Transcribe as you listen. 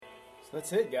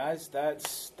That's it, guys.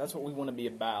 That's what we want to be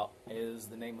about, is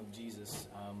the name of Jesus.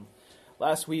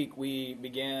 Last week we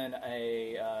began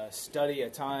a study, a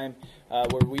time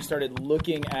where we started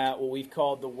looking at what we've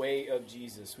called the way of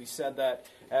Jesus. We said that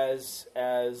as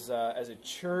a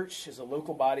church, as a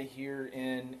local body here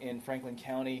in Franklin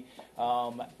County,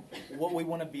 what we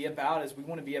want to be about is we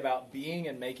want to be about being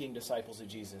and making disciples of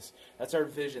Jesus. That's our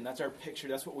vision. That's our picture.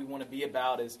 That's what we want to be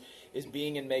about is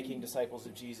being and making disciples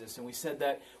of Jesus. And we said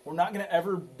that we're not going to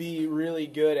ever be really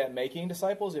good at making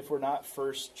disciples if we're not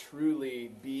first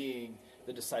truly being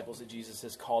the disciples that Jesus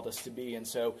has called us to be. And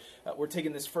so we're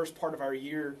taking this first part of our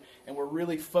year and we're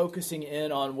really focusing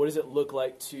in on what does it look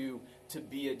like to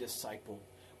be a disciple.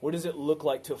 What does it look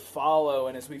like to follow,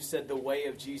 and as we've said, the way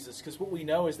of Jesus? Because what we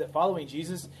know is that following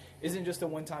Jesus isn't just a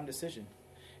one-time decision.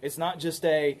 It's not just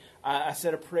I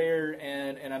said a prayer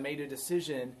and I made a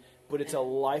decision, but it's a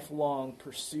lifelong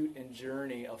pursuit and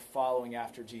journey of following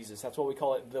after Jesus. That's why we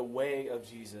call it the way of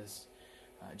Jesus.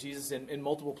 Jesus in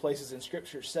multiple places in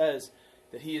Scripture says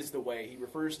that He is the way. He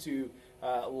refers to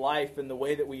life and the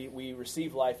way that we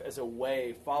receive life as a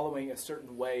way, following a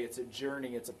certain way. It's a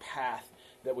journey, it's a path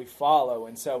that we follow.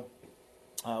 And so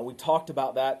we talked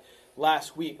about that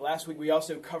last week. Last week we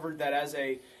also covered that as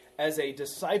a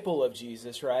disciple of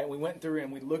Jesus, right? We went through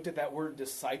and we looked at that word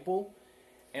disciple,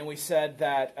 and we said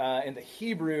that in the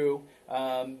Hebrew,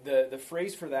 the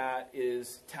phrase for that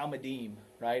is talmidim,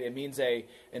 right? It means an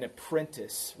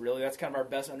apprentice. Really, that's kind of our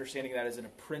best understanding of that, as an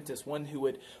apprentice, one who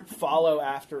would follow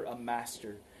after a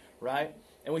master, right?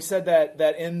 And we said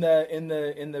that in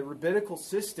the rabbinical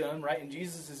system, right, in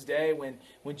Jesus' day,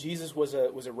 when Jesus was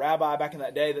a rabbi back in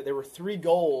that day, that there were three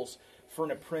goals for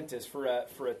an apprentice, for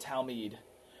a talmid,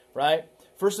 right?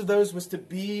 First of those was to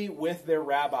be with their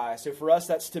rabbi. So for us,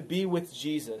 that's to be with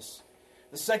Jesus.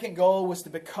 The second goal was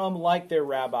to become like their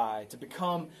rabbi, to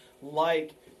become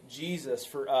like Jesus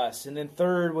for us. And then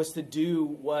third was to do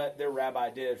what their rabbi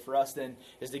did. For us then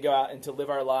is to go out and to live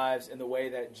our lives in the way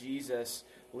that Jesus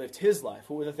lived His life.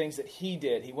 What were the things that He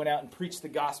did? He went out and preached the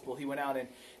gospel. He went out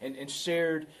and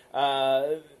shared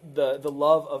the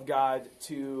love of God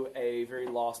to a very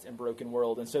lost and broken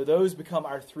world. And so those become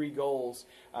our three goals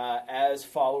as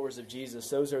followers of Jesus.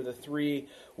 Those are the three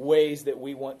ways that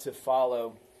we want to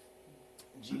follow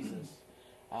Jesus.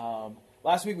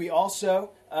 Last week we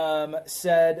also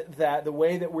said that the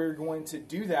way that we're going to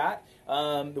do that,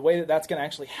 the way that that's going to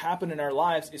actually happen in our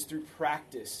lives is through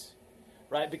practice.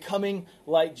 Right, becoming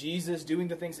like Jesus, doing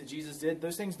the things that Jesus did,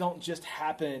 those things don't just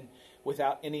happen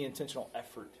without any intentional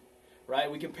effort. Right?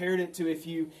 We compared it to if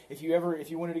you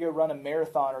wanted to go run a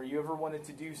marathon, or you ever wanted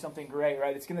to do something great,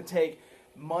 right? It's going to take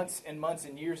months and months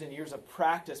and years of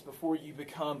practice before you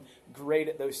become great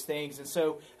at those things. And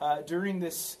so during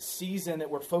this season that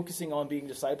we're focusing on being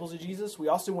disciples of Jesus, we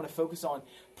also want to focus on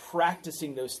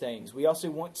practicing those things. We also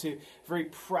want to very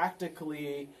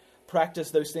practically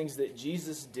practice those things that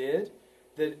Jesus did,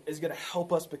 that is going to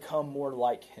help us become more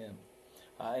like Him.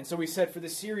 And so we said for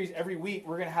this series, every week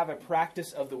we're going to have a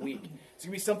practice of the week. It's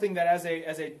going to be something that as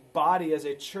a body, as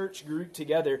a church group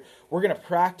together, we're going to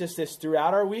practice this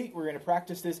throughout our week. We're going to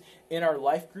practice this in our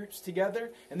life groups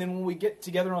together. And then when we get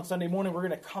together on Sunday morning, we're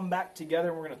going to come back together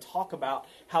and we're going to talk about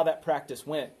how that practice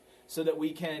went, so that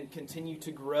we can continue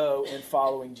to grow in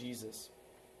following Jesus.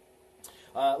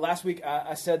 Last week,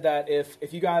 I said that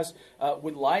if you guys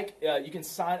would like, you can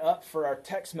sign up for our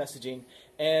text messaging.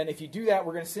 And if you do that,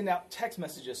 we're going to send out text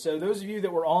messages. So those of you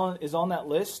that is on that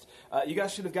list, you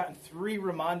guys should have gotten 3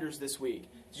 reminders this week.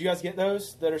 Did you guys get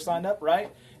those that are signed up,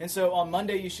 right? And so on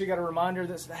Monday, you should get a reminder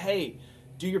that said, hey,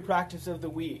 do your practice of the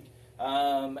week.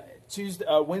 Tuesday,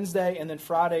 Wednesday, and then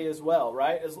Friday as well,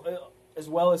 right? As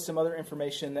well as some other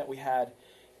information that we had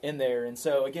in there. And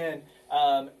so again,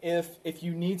 if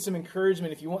you need some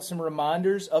encouragement, if you want some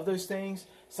reminders of those things,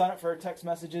 sign up for our text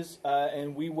messages,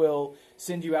 and we will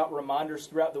send you out reminders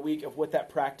throughout the week of what that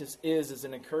practice is as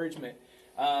an encouragement.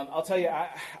 I'll tell you,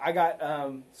 I got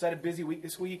so I had a busy week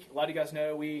this week. A lot of you guys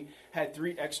know we had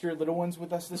 3 extra little ones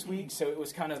with us this week, so it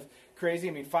was kind of crazy.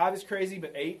 I mean, 5 is crazy,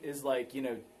 but 8 is like,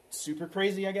 super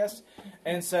crazy, I guess.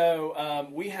 And so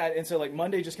like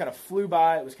Monday just kind of flew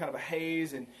by. It was kind of a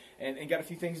haze and got a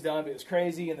few things done, but it was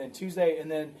crazy. And then Tuesday and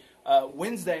then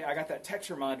Wednesday, I got that text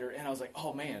reminder, and I was like,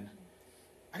 oh man,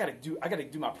 I gotta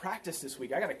do my practice this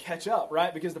week. I gotta catch up,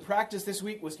 right? Because the practice this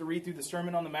week was to read through the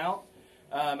Sermon on the Mount,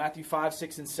 Matthew 5,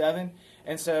 6, and 7.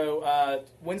 And so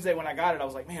Wednesday when I got it, I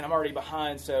was like, man, I'm already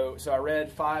behind. So I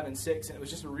read 5 and 6, and it was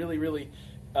just a really, really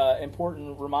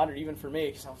important reminder even for me,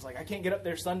 because I was like, I can't get up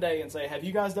there Sunday and say, have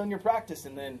you guys done your practice?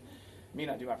 And then me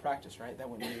not do my practice, right? That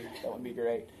wouldn't be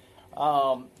great.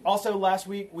 Also, last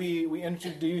week we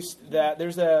introduced that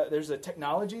there's a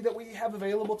technology that we have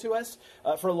available to us.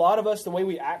 For a lot of us, the way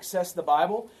we access the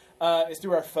Bible is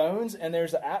through our phones, and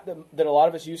there's an app that a lot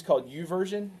of us use called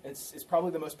YouVersion. It's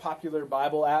probably the most popular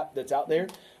Bible app that's out there.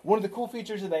 One of the cool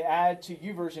features that they add to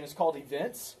YouVersion is called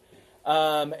Events.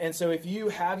 And so if you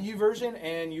have YouVersion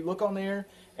and you look on there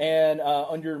and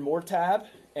under More tab,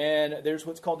 and there's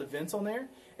what's called Events on there,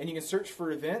 and you can search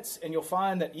for events, and you'll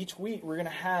find that each week we're going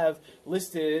to have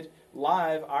listed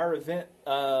live our event,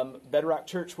 Bedrock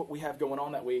Church, what we have going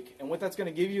on that week. And what that's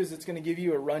going to give you is it's going to give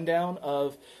you a rundown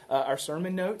of our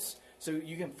sermon notes, so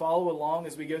you can follow along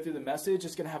as we go through the message.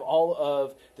 It's going to have all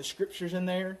of the scriptures in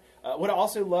there. What I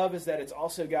also love is that it's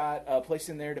also got a place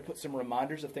in there to put some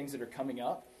reminders of things that are coming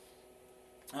up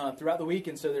throughout the week.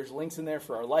 And so there's links in there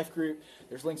for our life group.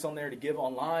 There's links on there to give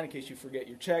online in case you forget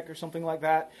your check or something like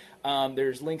that.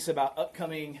 There's links about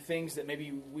upcoming things that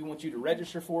maybe we want you to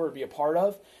register for or be a part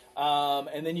of.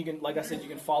 And then you can, like I said, you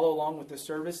can follow along with the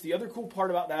service. The other cool part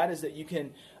about that is that you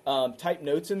can type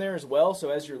notes in there as well. So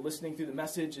as you're listening through the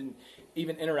message and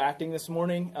even interacting this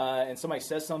morning, and somebody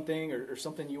says something or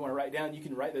something you want to write down, you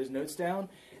can write those notes down.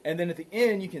 And then at the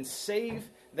end, you can save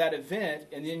that event,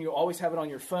 and then you'll always have it on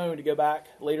your phone to go back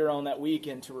later on that week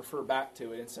and to refer back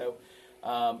to it. And so,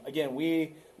 again,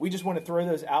 we just want to throw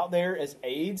those out there as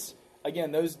aids.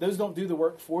 Again, those don't do the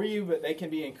work for you, but they can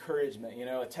be encouragement. You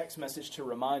know, a text message to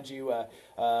remind you,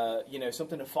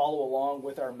 something to follow along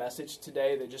with our message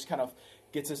today that just kind of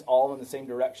gets us all in the same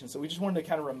direction. So we just wanted to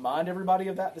kind of remind everybody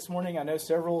of that this morning. I know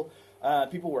several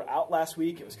people were out last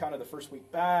week. It was kind of the first week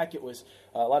back. It was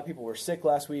a lot of people were sick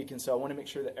last week, and so I want to make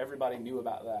sure that everybody knew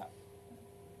about that.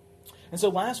 And so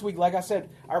last week, like I said,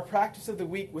 our practice of the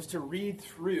week was to read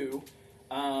through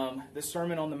the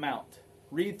Sermon on the Mount.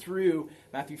 Read through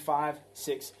Matthew 5,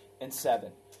 6, and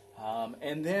 7.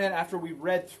 And then after we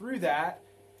read through that,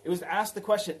 it was to ask the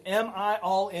question, am I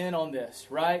all in on this,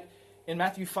 right? In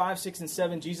Matthew 5, 6, and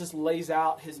 7, Jesus lays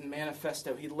out his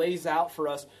manifesto. He lays out for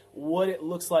us what it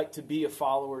looks like to be a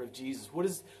follower of Jesus. What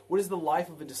does the life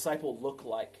of a disciple look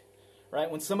like? Right?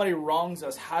 When somebody wrongs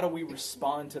us, how do we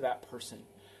respond to that person?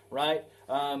 Right?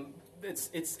 It's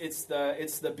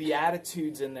the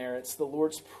Beatitudes in there. It's the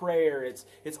Lord's Prayer.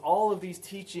 It's all of these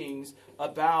teachings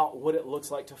about what it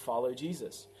looks like to follow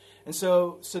Jesus. And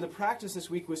so the practice this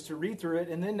week was to read through it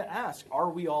and then to ask, are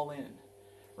we all in?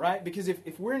 Right? Because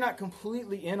if we're not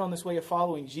completely in on this way of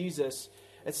following Jesus,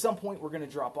 at some point we're going to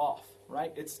drop off.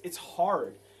 Right? It's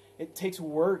hard. It takes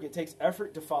work. It takes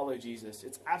effort to follow Jesus.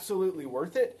 It's absolutely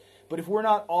worth it. But if we're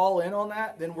not all in on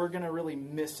that, then we're going to really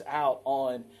miss out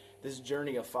on this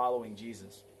journey of following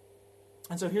Jesus.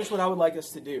 And so here's what I would like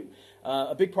us to do.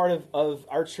 A big part of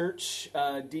our church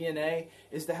DNA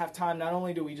is to have time. Not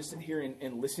only do we just sit here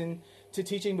and listen to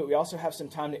teaching, but we also have some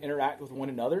time to interact with one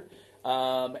another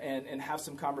and have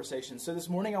some conversations. So this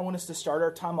morning I want us to start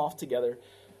our time off together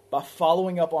by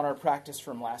following up on our practice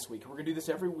from last week. We're going to do this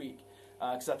every week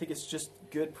because I think it's just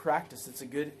good practice. It's a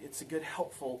good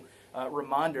helpful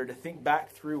reminder to think back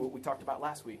through what we talked about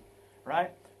last week,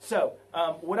 right? So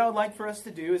what I would like for us to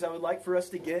do is I would like for us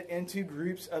to get into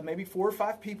groups of maybe 4 or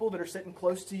 5 people that are sitting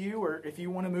close to you, or if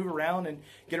you want to move around and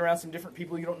get around some different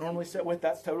people you don't normally sit with,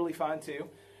 that's totally fine too,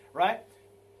 right?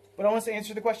 But I want us to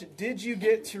answer the question, did you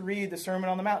get to read the Sermon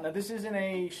on the Mount? Now, this isn't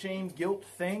a shame, guilt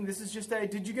thing. This is just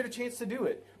did you get a chance to do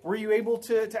it? Were you able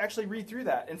to actually read through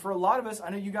that? And for a lot of us, I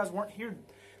know you guys weren't here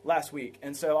last week,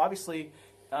 and so obviously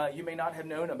you may not have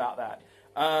known about that.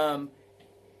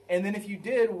 And then if you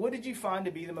did, what did you find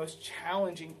to be the most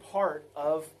challenging part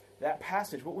of that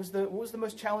passage? What was the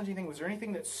most challenging thing? Was there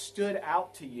anything that stood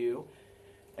out to you?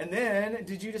 And then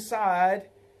did you decide,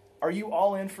 are you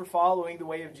all in for following the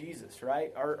way of Jesus,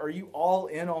 right? Are you all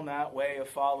in on that way of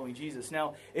following Jesus?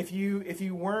 Now, if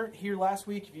you weren't here last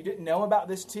week, if you didn't know about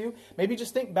this too, maybe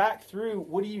just think back through,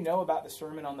 what do you know about the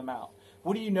Sermon on the Mount?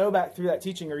 What do you know back through that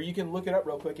teaching? Or you can look it up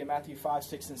real quick in Matthew 5,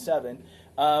 6, and 7.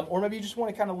 Or maybe you just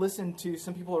want to kind of listen to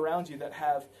some people around you that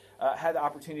have had the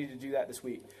opportunity to do that this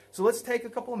week. So let's take a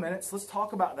couple of minutes. Let's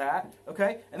talk about that,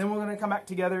 okay? And then we're going to come back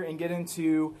together and get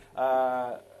into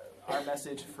our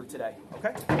message for today,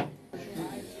 okay?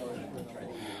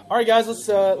 All right, guys,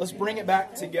 let's bring it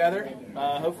back together.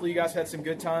 Hopefully you guys had some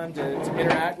good time to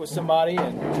interact with somebody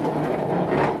and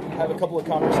have a couple of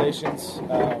conversations.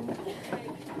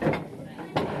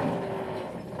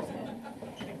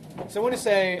 So I want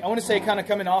to say, kind of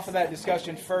coming off of that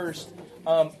discussion first,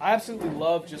 I absolutely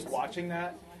love just watching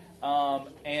that,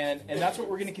 and that's what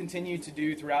we're going to continue to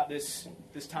do throughout this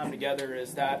time together.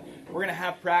 Is that we're going to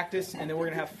have practice, and then we're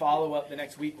going to have follow up the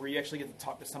next week where you actually get to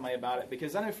talk to somebody about it.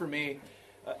 Because I know for me,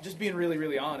 just being really,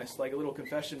 really honest, like a little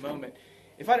confession moment.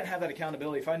 If I didn't have that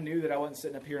accountability, if I knew that I wasn't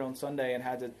sitting up here on Sunday and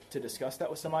had to discuss that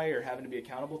with somebody or having to be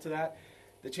accountable to that,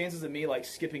 the chances of me like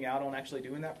skipping out on actually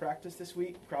doing that practice this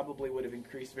week probably would have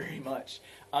increased very much.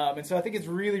 And so I think it's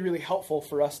really, really helpful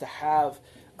for us to have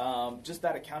just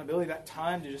that accountability, that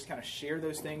time to just kind of share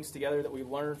those things together that we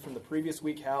learned from the previous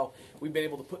week, how we've been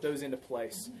able to put those into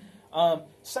place.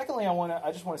 Secondly,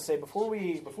 I just want to say before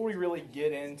we really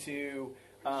get into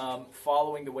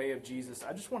following the way of Jesus,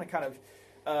 I just want to kind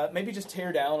of maybe just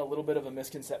tear down a little bit of a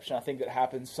misconception I think that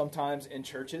happens sometimes in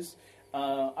churches.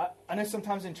 I know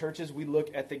sometimes in churches we look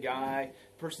at the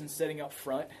person standing up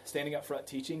front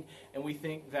teaching, and we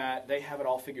think that they have it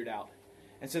all figured out.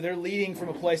 And so they're leading from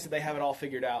a place that they have it all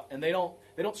figured out. And they don't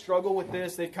struggle with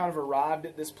this. They've kind of arrived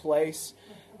at this place.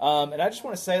 And I just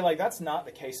want to say, like, that's not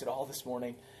the case at all this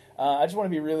morning. I just want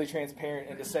to be really transparent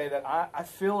and to say that I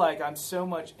feel like I'm so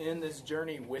much in this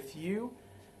journey with you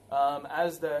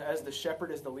as the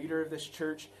shepherd, as the leader of this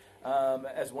church.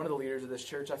 As one of the leaders of this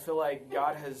church, I feel like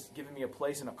God has given me a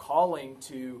place and a calling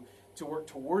to work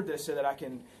toward this so that I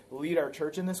can lead our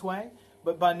church in this way.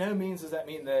 But by no means does that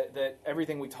mean that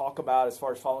everything we talk about as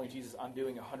far as following Jesus, I'm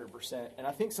doing 100%. And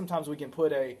I think sometimes we can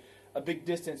put a big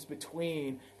distance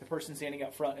between the person standing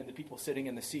up front and the people sitting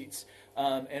in the seats.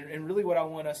 And really what I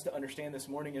want us to understand this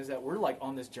morning is that we're like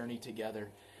on this journey together.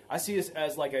 I see us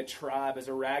as like a tribe, as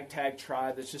a ragtag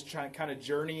tribe that's just kind of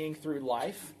journeying through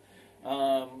life.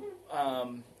 I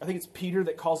think it's Peter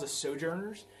that calls us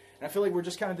sojourners. And I feel like we're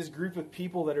just kind of this group of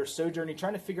people that are sojourning,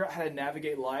 trying to figure out how to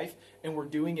navigate life, and we're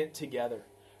doing it together,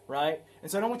 right? And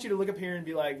so I don't want you to look up here and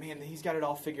be like, man, he's got it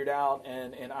all figured out,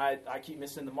 and I keep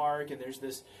missing the mark, and there's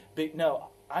this big... No,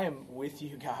 I am with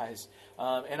you guys.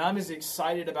 And I'm as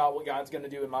excited about what God's going to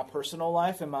do in my personal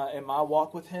life and my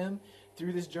walk with Him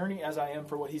through this journey as I am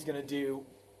for what He's going to do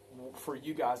for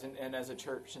you guys and as a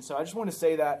church. And so I just want to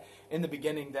say that in the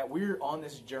beginning, that we're on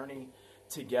this journey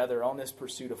together, on this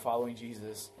pursuit of following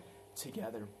Jesus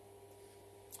together.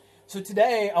 So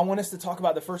today I want us to talk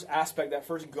about the first aspect, that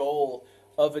first goal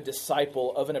of a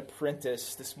disciple, of an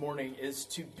apprentice this morning, is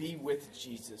to be with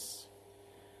Jesus.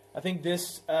 I think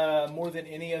this, more than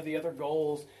any of the other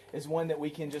goals, is one that we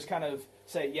can just kind of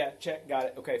say, yeah, check, got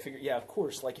it, okay, figure, yeah, of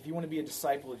course. Like, if you want to be a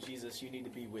disciple of Jesus, you need to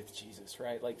be with Jesus,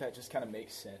 right? Like, that just kind of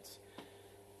makes sense.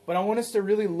 But I want us to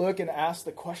really look and ask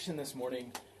the question this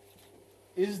morning,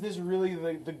 is this really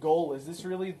the goal? Is this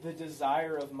really the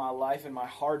desire of my life and my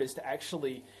heart, is to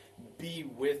actually be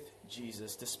with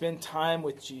Jesus, to spend time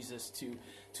with Jesus,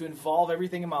 to involve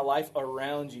everything in my life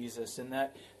around Jesus, and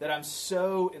that I'm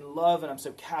so in love and I'm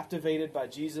so captivated by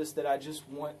Jesus that I just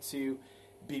want to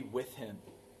be with Him,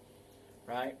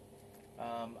 right?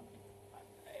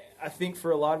 I think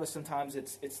for a lot of us sometimes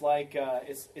it's like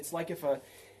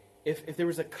if there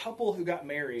was a couple who got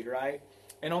married, right?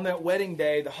 And on that wedding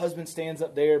day, the husband stands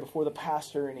up there before the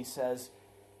pastor and he says,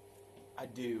 I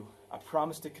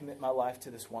promise to commit my life to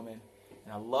this woman,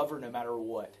 and I love her no matter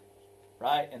what,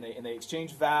 right? And they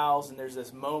exchange vows, and there's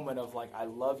this moment of like, I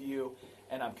love you,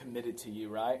 and I'm committed to you,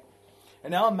 right?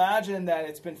 And now imagine that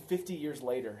it's been 50 years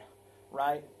later,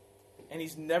 right? And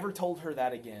he's never told her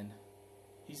that again.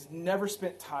 He's never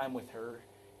spent time with her.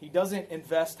 He doesn't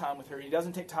invest time with her. He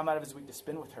doesn't take time out of his week to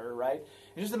spend with her, right?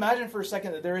 And just imagine for a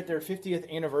second that they're at their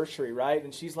 50th anniversary, right?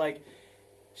 And she's like,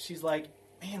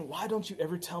 man, why don't you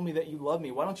ever tell me that you love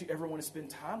me? Why don't you ever want to spend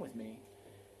time with me?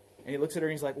 And he looks at her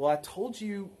and he's like, well, I told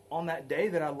you on that day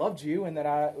that I loved you and that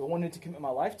I wanted to commit my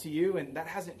life to you, and that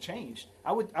hasn't changed.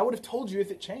 I would have told you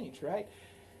if it changed, right?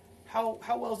 How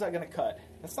well is that going to cut?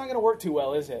 That's not going to work too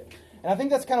well, is it? And I think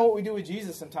that's kind of what we do with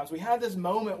Jesus sometimes. We have this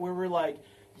moment where we're like,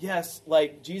 yes,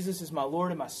 like Jesus is my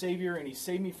Lord and my Savior, and He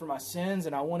saved me from my sins,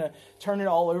 and I want to turn it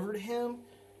all over to Him.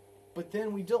 But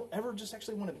then we don't ever just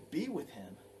actually want to be with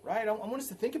Him, right? I want us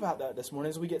to think about that this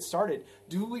morning as we get started.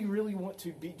 Do we really want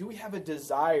to be? Do we have a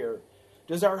desire?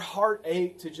 Does our heart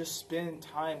ache to just spend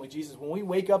time with Jesus? When we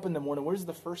wake up in the morning, what is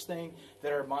the first thing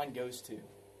that our mind goes to?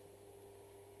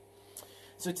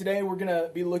 So today we're going to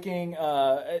be looking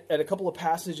at a couple of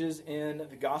passages in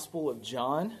the Gospel of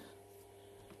John.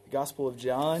 Gospel of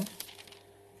John.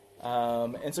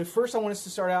 And so first I want us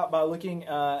to start out by looking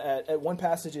at one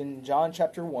passage in John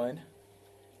chapter 1.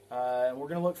 And we're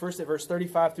going to look first at verse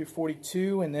 35 through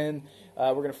 42, and then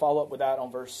we're going to follow up with that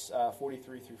on verse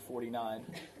 43 through 49.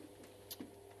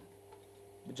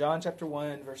 John chapter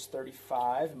 1, verse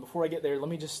 35. And before I get there, let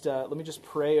me just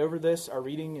pray over this, our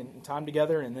reading and time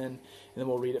together, and then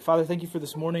we'll read it. Father, thank you for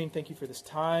this morning. Thank you for this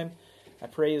time. I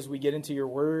pray as we get into your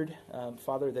word,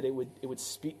 Father, that it would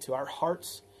speak to our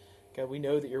hearts. God, we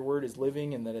know that your word is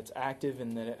living and that it's active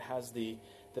and that it has the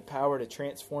the power to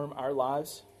transform our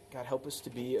lives. God, help us to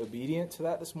be obedient to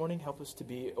that this morning. Help us to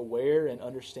be aware and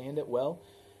understand it well.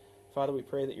 Father, we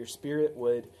pray that your Spirit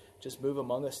would just move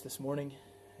among us this morning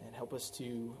and help us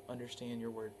to understand your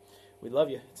word. We love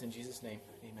you. It's in Jesus' name.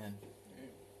 Amen.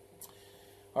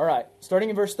 All right. Starting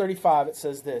in verse 35, it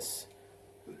says this.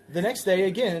 The next day,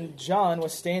 again, John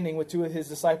was standing with two of his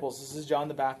disciples. This is John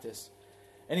the Baptist.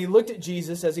 And he looked at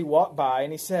Jesus as he walked by,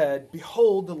 and he said,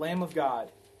 "Behold, the Lamb of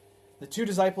God." The two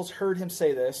disciples heard him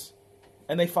say this,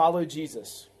 and they followed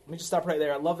Jesus. Let me just stop right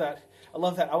there. I love that. I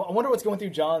wonder what's going through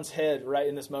John's head right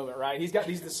in this moment, right? He's got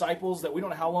these disciples that we don't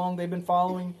know how long they've been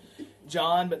following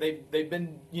John, but they've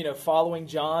been, following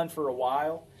John for a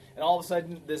while. And all of a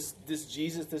sudden, this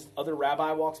Jesus, this other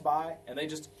rabbi walks by, and they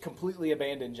just completely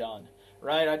abandon John,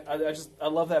 right? I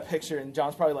love that picture. And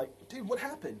John's probably like, dude, what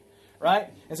happened, right?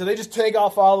 And so they just take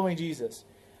off following Jesus.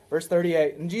 Verse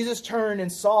 38, and Jesus turned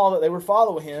and saw that they were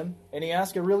following him, and he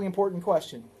asked a really important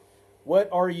question. What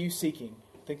are you seeking?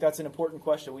 I think that's an important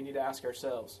question we need to ask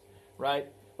ourselves, right?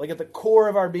 Like at the core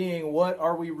of our being, what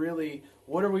are we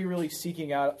really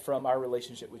seeking out from our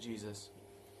relationship with Jesus?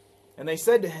 And they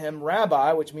said to him,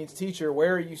 Rabbi, which means teacher,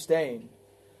 where are you staying?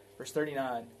 Verse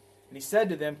 39, and he said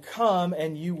to them, come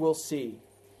and you will see.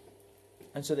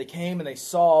 And so they came and they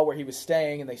saw where he was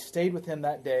staying, and they stayed with him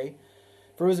that day,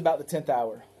 for it was about the 10th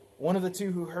hour. One of the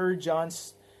two who heard John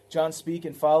speak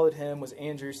and followed him was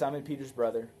Andrew, Simon Peter's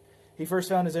brother. He first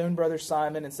found his own brother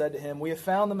Simon and said to him, we have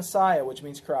found the Messiah, which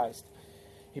means Christ.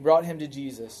 He brought him to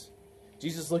Jesus.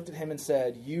 Jesus looked at him and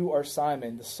said, you are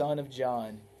Simon, the son of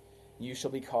John. You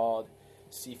shall be called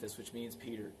Cephas, which means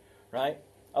Peter, right?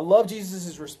 I love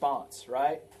Jesus' response,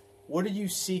 right? What are you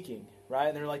seeking, right?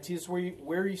 And they're like, Jesus,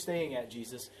 where are you staying at,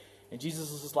 Jesus? And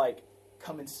Jesus is just like,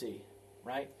 come and see,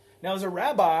 right? Now, as a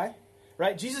rabbi,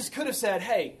 right, Jesus could have said,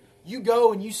 hey, you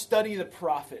go and you study the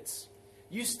prophets.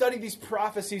 You study these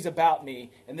prophecies about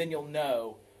me, and then you'll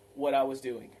know what I was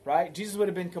doing, right? Jesus would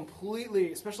have been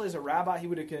completely, especially as a rabbi, he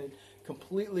would have been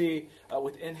completely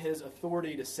within his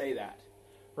authority to say that,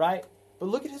 right? But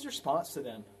look at his response to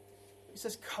them. He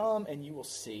says, come and you will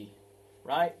see,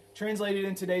 right? Translated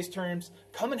in today's terms,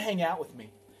 come and hang out with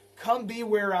me. Come be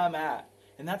where I'm at.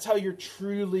 And that's how you're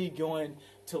truly going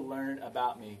to learn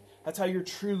about me. That's how you're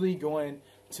truly going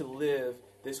to live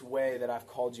this way that I've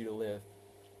called you to live.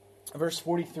 Verse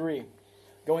 43,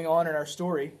 going on in our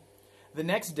story, the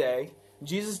next day,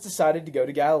 Jesus decided to go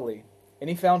to Galilee. And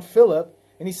he found Philip,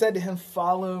 and he said to him,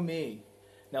 follow me.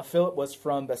 Now Philip was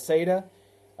from Bethsaida,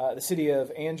 the city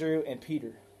of Andrew and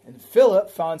Peter. And Philip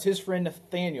finds his friend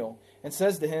Nathanael and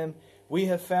says to him, we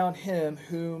have found him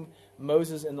whom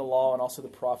Moses in the law and also the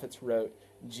prophets wrote,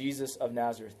 Jesus of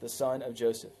Nazareth, the son of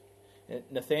Joseph. And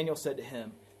Nathanael said to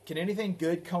him, can anything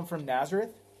good come from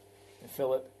Nazareth? And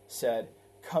Philip said,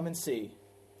 come and see.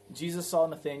 Jesus saw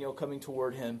Nathanael coming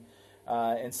toward him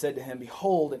and said to him,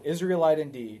 behold, an Israelite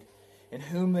indeed, in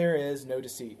whom there is no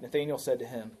deceit. Nathanael said to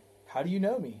him, how do you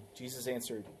know me? Jesus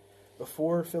answered,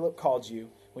 before Philip called you,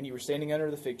 when you were standing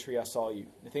under the fig tree, I saw you.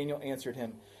 Nathanael answered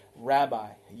him, Rabbi,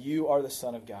 you are the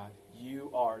Son of God. You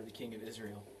are the King of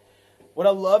Israel. What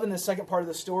I love in the second part of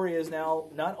the story is now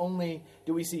not only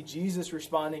do we see Jesus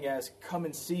responding as come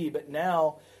and see, but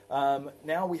now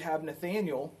we have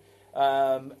Nathanael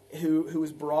who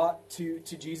was brought to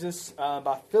Jesus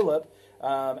by Philip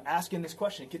asking this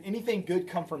question, can anything good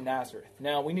come from Nazareth?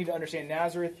 Now, we need to understand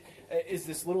Nazareth is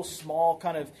this little small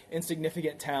kind of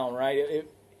insignificant town, right?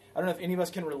 I don't know if any of us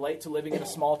can relate to living in a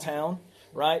small town,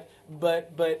 right?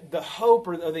 But the hope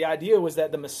or the idea was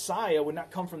that the Messiah would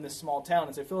not come from this small town.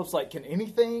 And so Philip's like, can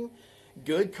anything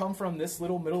good come from this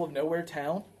little middle of nowhere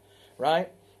town,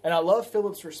 right? And I love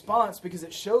Philip's response because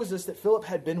it shows us that Philip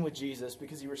had been with Jesus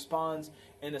because he responds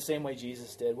in the same way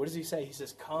Jesus did. What does he say? He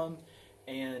says, come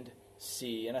and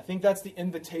see. And I think that's the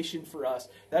invitation for us.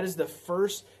 That is the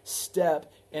first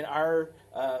step in our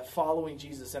following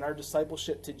Jesus and our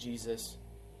discipleship to Jesus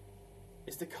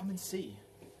is to come and see.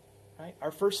 Right?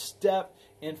 Our first step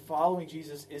in following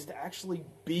Jesus is to actually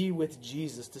be with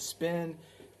Jesus, to spend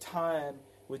time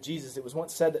with Jesus. It was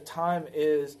once said that time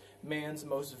is man's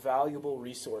most valuable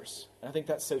resource. And I think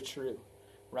that's so true,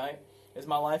 right? As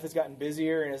my life has gotten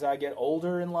busier and as I get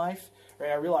older in life, right,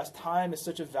 I realize time is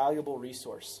such a valuable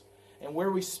resource. And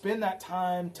where we spend that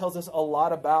time tells us a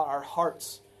lot about our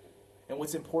hearts and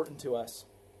what's important to us.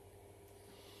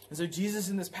 And so Jesus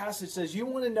in this passage says, you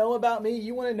want to know about me?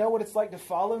 You want to know what it's like to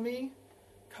follow me?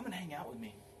 Come and hang out with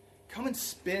me. Come and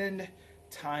spend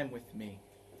time with me.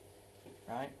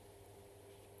 Right?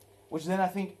 Which then I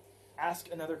think asks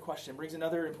another question, brings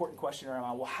another important question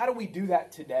around. Well, how do we do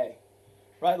that today?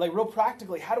 right? Like real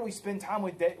practically, how do we spend time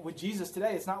with Jesus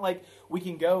today? It's not like we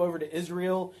can go over to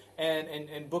Israel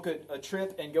and book a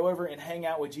trip and go over and hang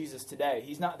out with Jesus today.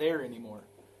 He's not there anymore.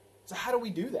 So how do we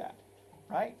do that,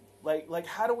 right? Like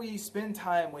how do we spend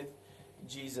time with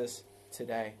Jesus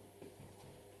today?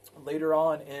 Later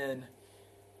on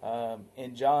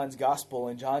in John's Gospel,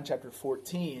 in John chapter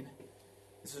 14,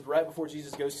 this is right before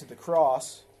Jesus goes to the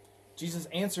cross, Jesus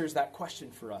answers that question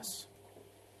for us.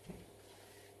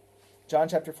 John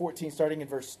chapter 14, starting in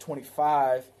verse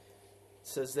 25,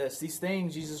 says this. These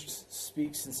things, Jesus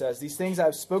speaks and says, these things I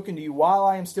have spoken to you while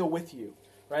I am still with you.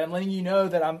 Right? I'm letting you know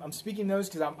that I'm speaking those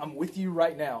because I'm with you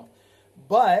right now.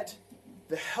 But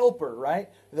the Helper, right?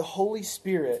 The Holy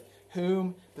Spirit,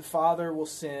 whom the Father will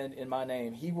send in my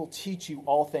name, he will teach you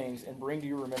all things and bring to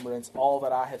your remembrance all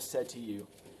that I have said to you.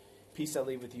 Peace I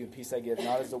leave with you, and peace I give.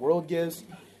 Not as the world gives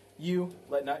you,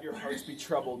 let not your hearts be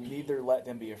troubled, neither let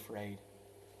them be afraid.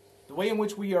 The way in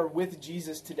which we are with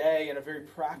Jesus today in a very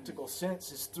practical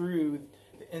sense is through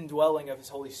the indwelling of his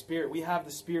Holy Spirit. We have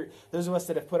the Spirit. Those of us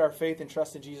that have put our faith and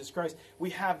trust in Jesus Christ,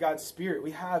 we have God's Spirit.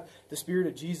 We have the Spirit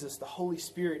of Jesus, the Holy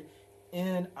Spirit,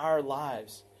 in our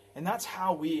lives. And that's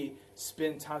how we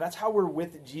spend time. That's how we're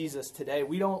with Jesus today.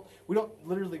 We don't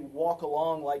literally walk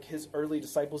along like his early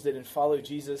disciples did and follow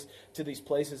Jesus to these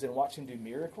places and watch him do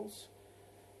miracles.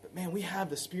 But man, we have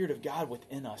the Spirit of God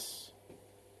within us.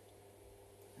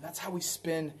 And that's how we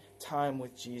spend time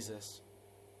with Jesus.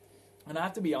 And I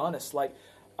have to be honest, like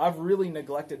I've really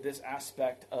neglected this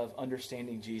aspect of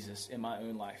understanding Jesus in my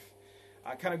own life.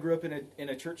 I kind of grew up in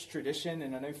a church tradition,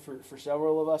 and I know for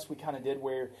several of us, we kind of did,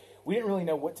 where we didn't really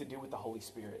know what to do with the Holy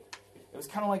Spirit. It was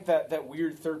kind of like that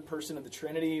weird third person of the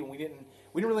Trinity, and we didn't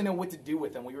really know what to do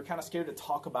with him. We were kind of scared to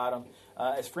talk about him.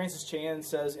 As Francis Chan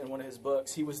says in one of his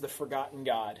books, he was the forgotten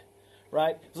God.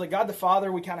 Right? It was like God the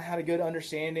Father, we kind of had a good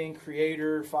understanding,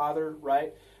 Creator, Father,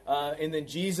 right? And then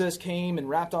Jesus came and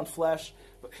wrapped on flesh.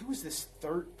 But who was this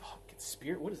third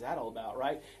Spirit? What is that all about,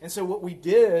 right? And so what we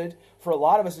did for a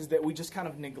lot of us is that we just kind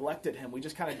of neglected him. We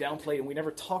just kind of downplayed him. We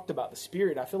never talked about the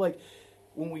Spirit. I feel like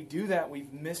when we do that,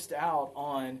 we've missed out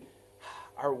on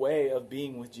our way of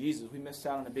being with Jesus. We missed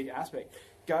out on a big aspect.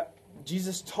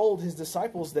 Jesus told his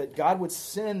disciples that God would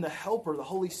send the Helper, the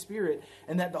Holy Spirit,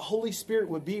 and that the Holy Spirit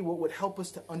would be what would help us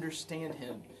to understand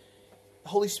him. The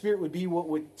Holy Spirit would be what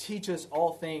would teach us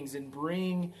all things and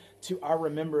bring to our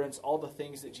remembrance all the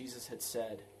things that Jesus had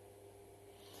said.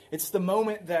 It's the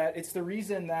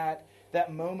reason that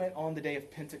moment on the day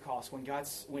of Pentecost when God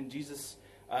sends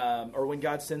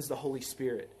the Holy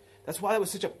Spirit. That's why it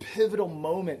was such a pivotal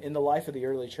moment in the life of the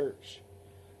early church,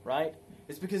 right?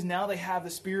 It's because now they have the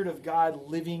Spirit of God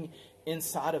living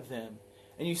inside of them.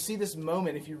 And you see this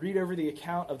moment, if you read over the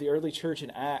account of the early church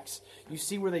in Acts, you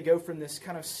see where they go from this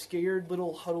kind of scared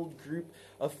little huddled group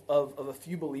of a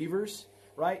few believers,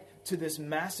 right, to this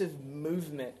massive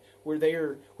movement where they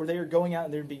are going out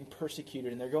and they're being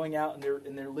persecuted, and they're going out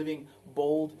and they're living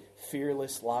bold,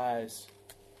 fearless lives.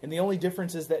 And the only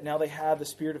difference is that now they have the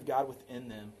Spirit of God within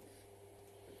them,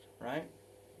 right?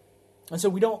 And so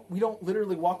we don't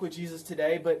literally walk with Jesus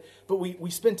today, but we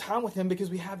spend time with him because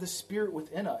we have the Spirit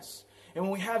within us. And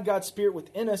when we have God's Spirit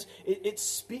within us, it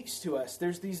speaks to us.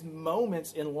 There's these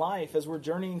moments in life as we're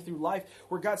journeying through life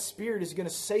where God's Spirit is going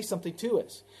to say something to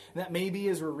us. And that may be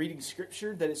as we're reading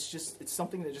Scripture, that it's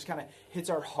something that just kind of hits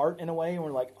our heart in a way, and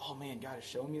we're like, oh man, God is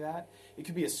showing me that. It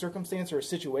could be a circumstance or a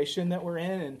situation that we're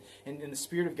in, and the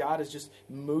Spirit of God is just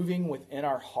moving within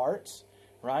our hearts,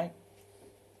 right?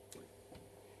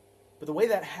 But the way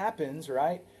that happens,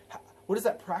 right, what does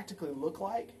that practically look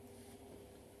like?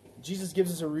 Jesus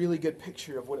gives us a really good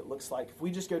picture of what it looks like. If we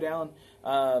just go down,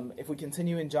 if we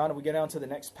continue in John, if we go down to the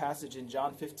next passage in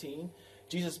John 15,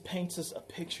 Jesus paints us a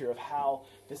picture of how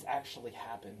this actually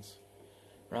happens,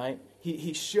 right?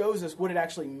 He shows us what it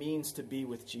actually means to be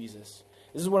with Jesus.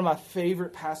 This is one of my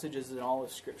favorite passages in all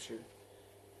of Scripture. It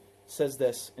says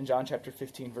this in John chapter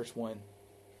 15, verse 1.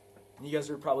 And you guys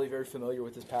are probably very familiar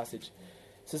with this passage.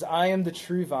 It says, I am the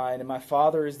true vine, and my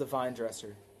Father is the vine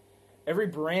dresser. Every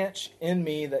branch in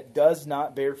me that does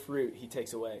not bear fruit, he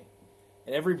takes away.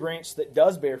 And every branch that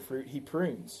does bear fruit, he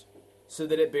prunes, so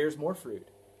that it bears more fruit.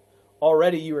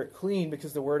 Already you are clean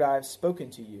because the word I have spoken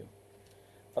to you.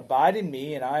 Abide in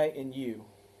me, and I in you.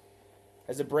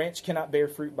 As a branch cannot bear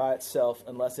fruit by itself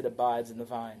unless it abides in the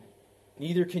vine.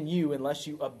 Neither can you unless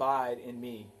you abide in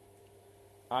me.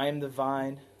 I am the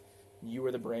vine, you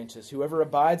are the branches. Whoever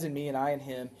abides in me and I in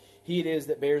him, he it is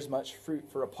that bears much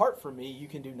fruit. For apart from me, you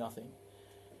can do nothing.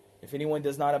 If anyone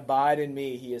does not abide in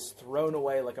me, he is thrown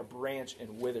away like a branch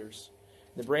and withers.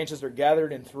 The branches are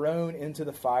gathered and thrown into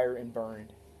the fire and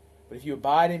burned. But if you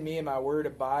abide in me and my word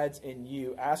abides in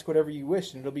you, ask whatever you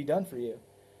wish and it'll be done for you.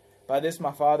 By this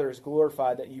my Father is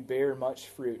glorified, that you bear much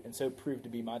fruit and so prove to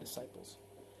be my disciples.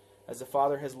 As the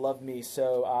Father has loved me,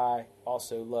 so I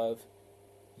also love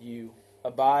you.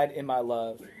 Abide in my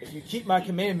love. If you keep my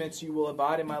commandments, you will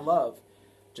abide in my love,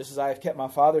 just as I have kept my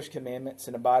Father's commandments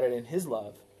and abided in his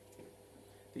love.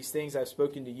 These things I have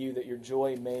spoken to you,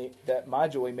 that my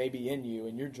joy may be in you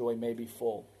and your joy may be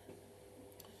full.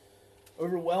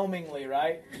 Overwhelmingly,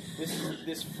 right?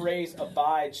 This phrase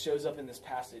abide shows up in this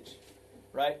passage,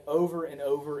 right? Over and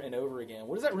over and over again.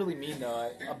 What does that really mean, though?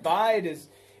 Abide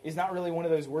is not really one of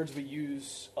those words we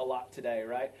use a lot today,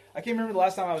 right? I can remember the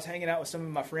last time I was hanging out with some of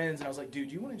my friends and I was like,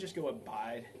 dude, you want to just go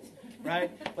abide,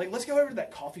 right? Like, let's go over to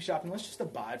that coffee shop and let's just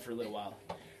abide for a little while,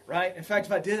 right? In fact,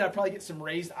 if I did, I'd probably get some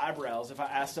raised eyebrows if I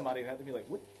asked somebody that. They'd be like,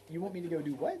 what? You want me to go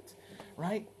do what?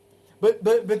 Right? But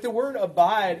the word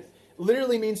abide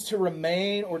literally means to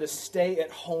remain or to stay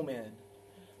at home in,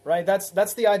 right?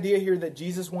 That's the idea here that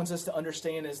Jesus wants us to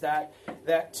understand, is that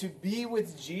to be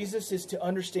with Jesus is to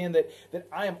understand that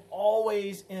I am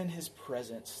always in his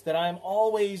presence, that I am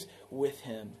always with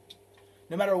him.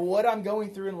 No matter what I'm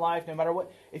going through in life, no matter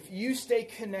what, if you stay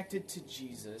connected to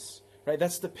Jesus, right?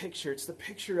 That's the picture. It's the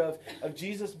picture of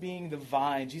Jesus being the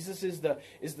vine. Jesus is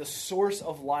the source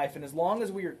of life. And as long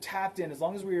as we are tapped in, as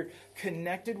long as we are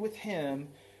connected with him,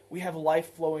 we have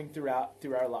life flowing through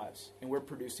our lives, and we're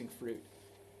producing fruit.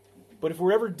 But if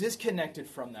we're ever disconnected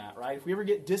from that, right? If we ever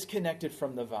get disconnected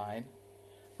from the vine,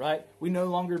 right? We no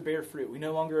longer bear fruit. We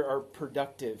no longer are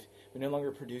productive. We no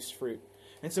longer produce fruit.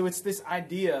 And so it's this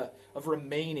idea of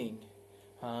remaining.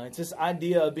 It's this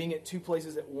idea of being at two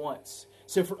places at once.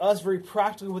 So for us, very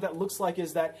practically, what that looks like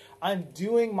is that I'm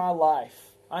doing my life.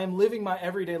 I am living my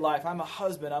everyday life. I'm a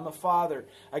husband. I'm a father.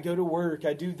 I go to work.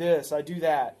 I do this. I do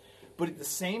that. But at the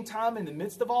same time, in the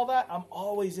midst of all that, I'm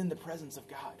always in the presence of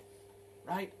God,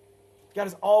 right? God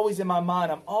is always in my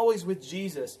mind. I'm always with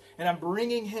Jesus, and I'm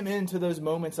bringing him into those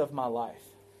moments of my life.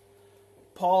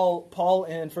 Paul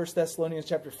in 1 Thessalonians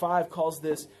chapter 5 calls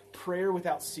this prayer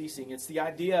without ceasing. It's the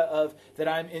idea of that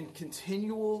I'm in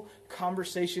continual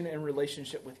conversation and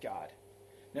relationship with God.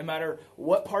 No matter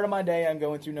what part of my day I'm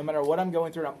going through, no matter what I'm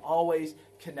going through, I'm always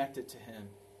connected to him.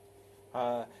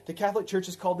 The Catholic Church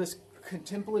has called this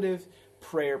contemplative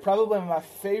prayer. Probably my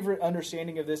favorite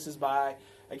understanding of this is by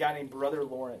a guy named Brother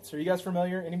Lawrence. Are you guys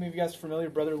familiar? Any of you guys familiar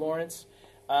with Brother Lawrence?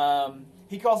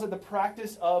 He calls it the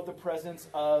practice of the presence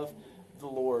of the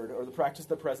Lord, or the practice of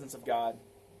the presence of God.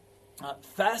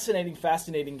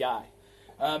 Fascinating guy.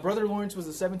 Brother Lawrence was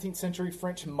a 17th century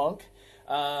French monk.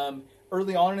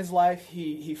 Early on in his life,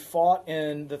 he fought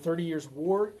in the 30 Years'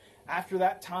 War. After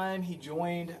that time, he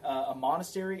joined a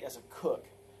monastery as a cook,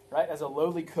 right, as a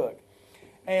lowly cook.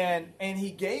 And he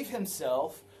gave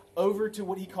himself over to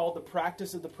what he called the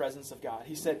practice of the presence of God.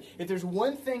 He said, if there's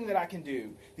one thing that I can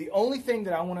do, the only thing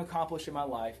that I want to accomplish in my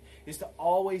life is to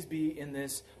always be in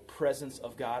this presence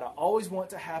of God. I always want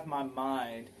to have my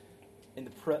mind in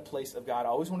the place of God. I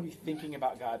always want to be thinking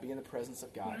about God, be in the presence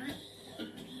of God.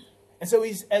 And so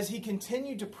as he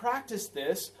continued to practice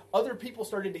this, other people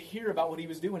started to hear about what he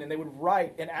was doing, and they would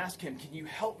write and ask him, can you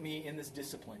help me in this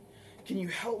discipline? Can you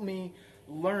help me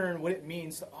learn what it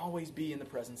means to always be in the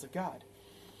presence of God?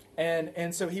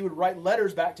 And so he would write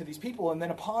letters back to these people, and then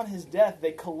upon his death,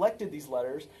 they collected these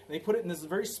letters, and they put it in this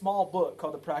very small book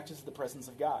called The Practice of the Presence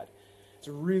of God. It's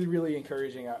really, really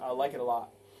encouraging. I like it a lot.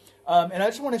 And I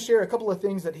just want to share a couple of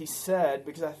things that he said,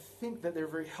 because I think that they're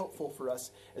very helpful for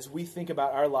us as we think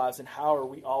about our lives and how are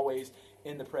we always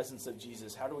in the presence of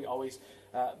Jesus. How do we always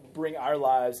bring our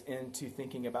lives into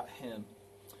thinking about him?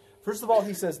 First of all,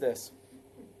 he says this.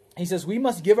 He says, we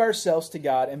must give ourselves to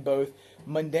God in both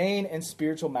mundane and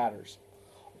spiritual matters.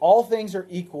 All things are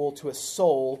equal to a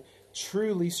soul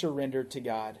truly surrendered to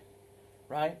God.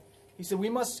 Right? He said we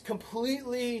must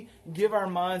completely give our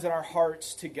minds and our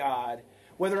hearts to God,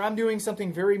 whether I'm doing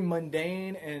something very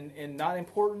mundane and not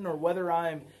important, or whether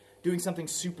I'm doing something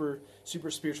super,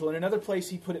 super spiritual. In another place,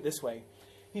 he put it this way.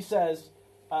 He says,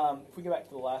 if we go back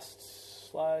to the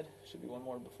last slide, should be one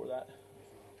more before that.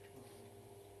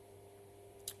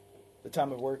 The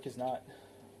time of work is not...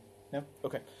 No?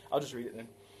 Okay. I'll just read it then.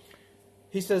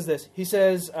 He says this. He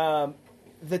says,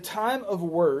 the time of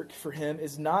work for him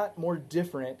is not more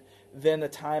different than the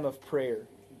time of prayer.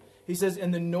 He says,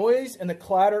 in the noise and the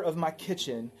clatter of my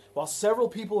kitchen, while several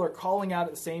people are calling out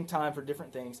at the same time for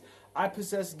different things, I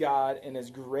possess God in as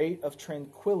great of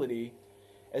tranquility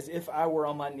as if I were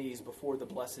on my knees before the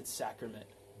blessed sacrament.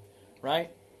 Right?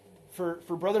 for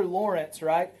Brother Lawrence,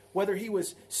 right, whether he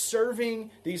was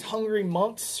serving these hungry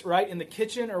monks, right, in the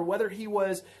kitchen, or whether he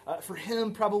was, for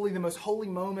him, probably the most holy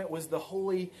moment was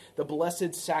the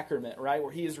Blessed Sacrament, right,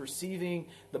 where he is receiving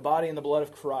the body and the blood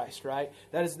of Christ, right?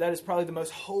 That is probably the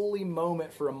most holy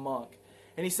moment for a monk.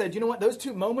 And he said, you know what, those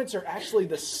two moments are actually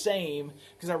the same,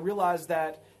 because I realized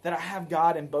that I have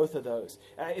God in both of those.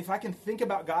 If I can think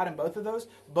about God in both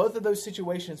of those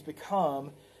situations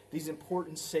become these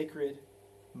important sacred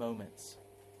moments.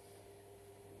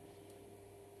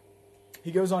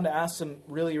 He goes on to ask some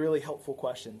really, really helpful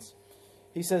questions.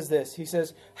 He says this. He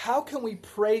says, how can we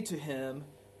pray to him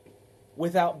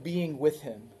without being with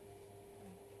him?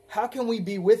 How can we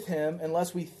be with him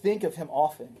unless we think of him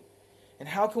often? And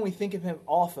how can we think of him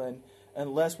often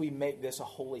unless we make this a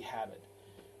holy habit?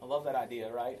 I love that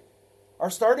idea, right? Our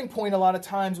starting point, a lot of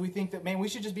times, we think that, man, we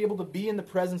should just be able to be in the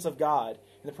presence of God,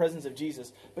 in the presence of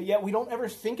Jesus, but yet we don't ever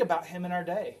think about him in our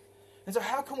day. And so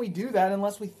how can we do that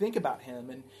unless we think about him?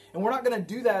 And we're not going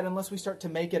to do that unless we start to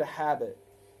make it a habit.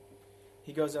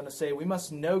 He goes on to say, we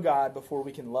must know God before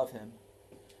we can love him.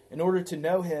 In order to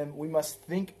know him, we must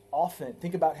think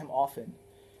about him often.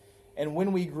 And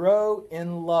when we grow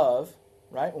in love,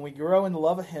 right, when we grow in the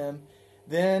love of him,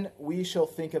 then we shall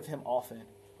think of him often.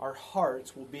 Our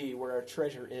hearts will be where our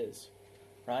treasure is,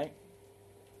 right?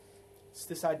 It's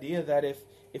this idea that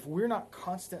if we're not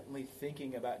constantly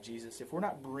thinking about Jesus, if we're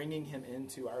not bringing him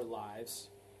into our lives,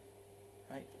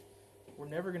 right, we're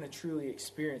never going to truly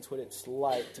experience what it's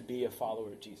like to be a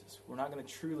follower of Jesus. We're not going to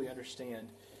truly understand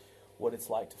what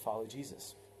it's like to follow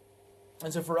Jesus.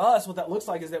 And so for us, what that looks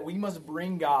like is that we must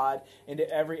bring God into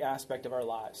every aspect of our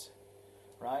lives,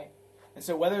 right? And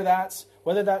so whether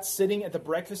that's sitting at the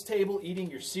breakfast table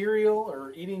eating your cereal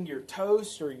or eating your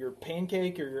toast or your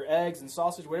pancake or your eggs and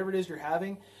sausage, whatever it is you're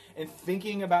having, and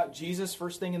thinking about Jesus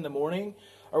first thing in the morning,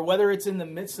 or whether it's in the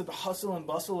midst of the hustle and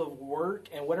bustle of work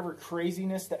and whatever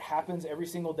craziness that happens every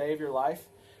single day of your life,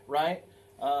 right?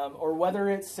 Or whether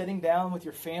it's sitting down with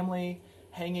your family,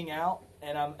 hanging out,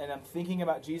 and I'm thinking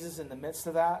about Jesus in the midst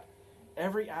of that.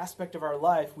 Every aspect of our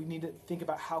life, we need to think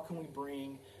about how can we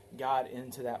bring God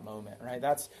into that moment, right?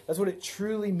 That's what it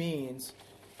truly means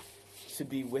to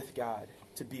be with God,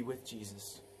 to be with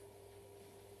Jesus.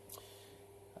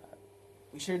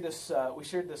 We shared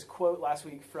this quote last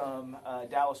week from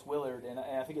Dallas Willard, and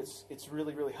I think it's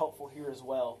really, really helpful here as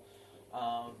well.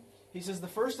 He says, the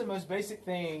first and most basic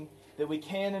thing that we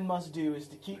can and must do is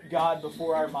to keep God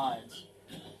before our minds,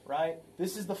 right?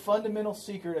 This is the fundamental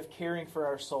secret of caring for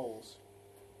our souls.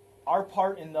 Our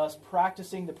part in thus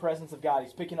practicing the presence of God,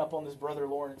 he's picking up on this Brother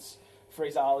Lawrence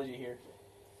phraseology here,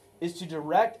 is to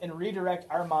direct and redirect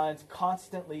our minds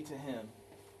constantly to him.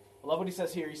 I love what he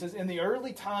says here. He says, in the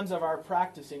early times of our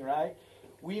practicing, right,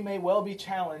 we may well be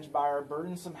challenged by our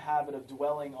burdensome habit of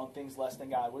dwelling on things less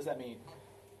than God. What does that mean?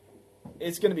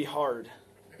 It's going to be hard,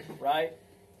 right?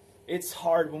 It's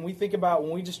hard. When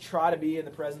we just try to be in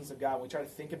the presence of God, when we try to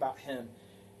think about him,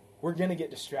 we're going to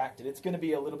get distracted. It's going to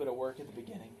be a little bit of work at the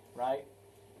beginning, right?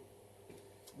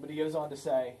 But he goes on to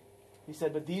say, he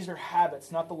said, but these are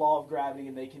habits, not the law of gravity,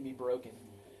 and they can be broken.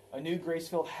 A new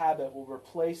grace-filled habit will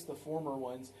replace the former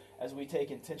ones as we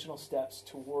take intentional steps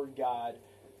toward God.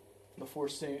 Before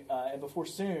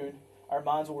soon, our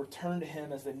minds will return to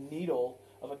him as the needle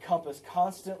of a compass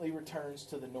constantly returns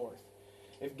to the north.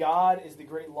 If God is the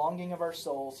great longing of our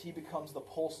souls, he becomes the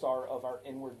pole star of our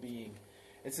inward being.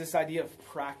 It's this idea of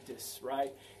practice,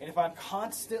 right? And if I'm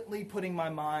constantly putting my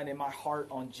mind and my heart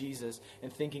on Jesus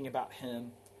and thinking about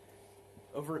him,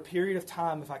 over a period of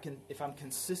time, if I'm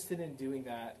consistent in doing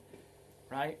that,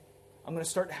 right, I'm going to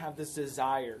start to have this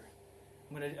desire.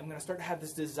 I'm going to start to have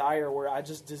this desire where I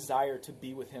just desire to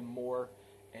be with him more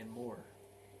and more.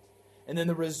 And then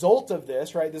the result of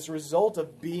this, right, this result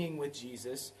of being with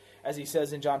Jesus, as he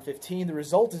says in John 15, the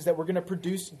result is that we're going to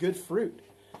produce good fruit,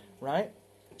 right?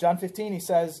 John 15, he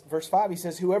says, verse 5, he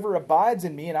says, whoever abides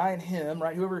in me and I in him,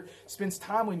 right, whoever spends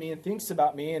time with me and thinks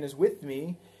about me and is with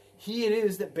me, he it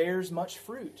is that bears much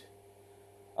fruit.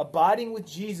 Abiding with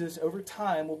Jesus over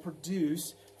time will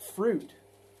produce fruit,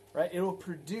 right? It will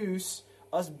produce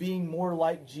us being more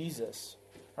like Jesus,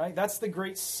 right? That's the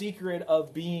great secret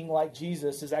of being like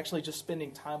Jesus, is actually just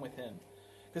spending time with him.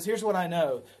 Because here's what I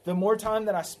know. The more time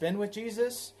that I spend with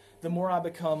Jesus, the more I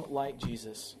become like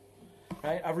Jesus,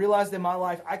 right? I've realized in my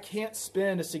life, I can't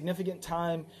spend a significant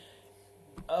time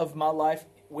of my life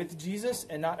with Jesus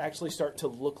and not actually start to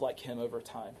look like him over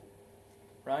time,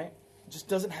 right? It just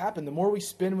doesn't happen. The more we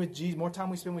spend with Jesus, more time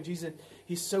we spend with Jesus,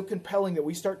 he's so compelling that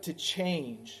we start to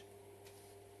change,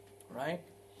 right?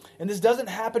 And this doesn't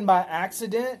happen by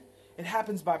accident. It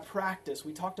happens by practice.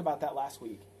 We talked about that last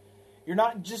week. You're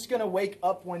not just going to wake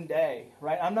up one day,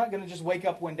 right? I'm not going to just wake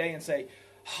up one day and say,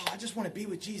 oh, I just want to be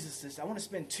with Jesus. I want to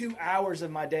spend 2 hours of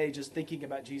my day just thinking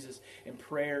about Jesus in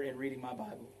prayer and reading my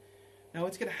Bible. No,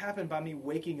 it's going to happen by me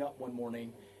waking up one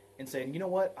morning and saying, you know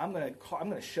what, I'm going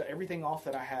to shut everything off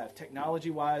that I have,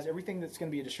 technology-wise, everything that's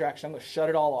going to be a distraction, I'm going to shut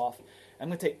it all off. I'm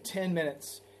going to take 10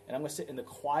 minutes, and I'm going to sit in the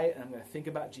quiet, and I'm going to think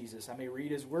about Jesus. I may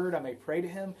read His Word, I may pray to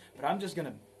Him, but I'm just going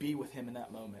to be with Him in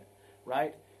that moment,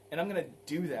 right? And I'm going to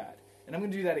do that. And I'm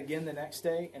going to do that again the next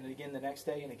day, and again the next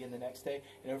day, and again the next day.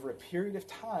 And over a period of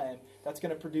time, that's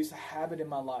going to produce a habit in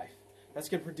my life. That's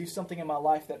going to produce something in my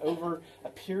life that over a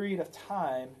period of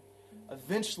time,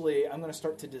 eventually I'm going to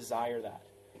start to desire that.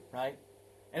 Right?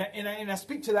 And I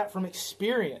speak to that from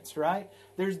experience, right?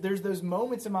 There's those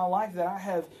moments in my life that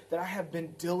I have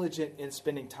been diligent in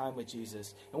spending time with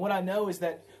Jesus. And what I know is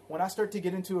that when I start to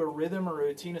get into a rhythm or a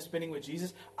routine of spending with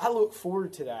Jesus, I look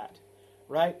forward to that.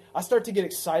 Right? I start to get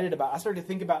excited about it. I start to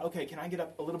think about, okay, can I get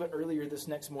up a little bit earlier this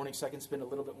next morning so I can spend a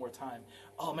little bit more time?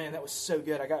 Oh man, that was so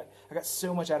good. I got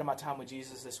so much out of my time with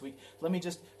Jesus this week. Let me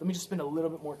just spend a little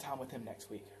bit more time with Him next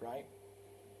week, right?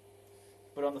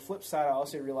 But on the flip side, I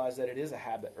also realize that it is a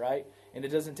habit, right? And it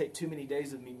doesn't take too many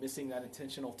days of me missing that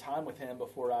intentional time with Him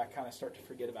before I kind of start to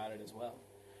forget about it as well,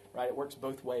 right? It works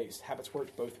both ways. Habits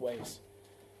work both ways.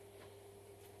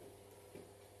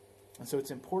 And so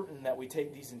it's important that we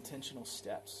take these intentional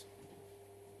steps,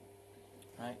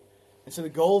 right? And so the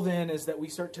goal then is that we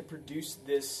start to produce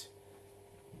this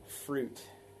fruit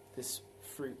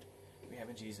we have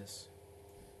in Jesus,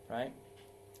 right?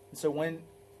 And so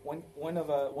one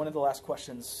of the last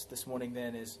questions this morning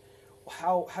then is,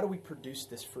 how do we produce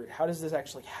this fruit? How does this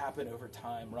actually happen over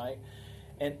time, right?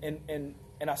 And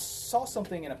I saw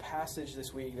something in a passage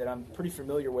this week that I'm pretty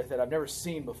familiar with that I've never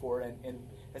seen before, and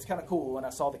it's kind of cool when I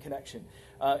saw the connection.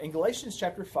 In Galatians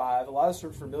chapter 5, a lot of us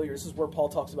are familiar. This is where Paul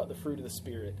talks about the fruit of the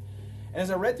Spirit. And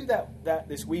as I read through that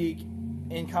this week,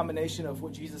 in combination of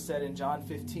what Jesus said in John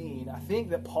 15, I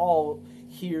think that Paul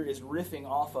here is riffing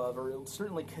off of, or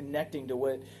certainly connecting to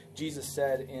what Jesus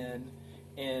said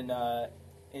in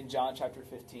John chapter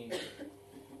 15.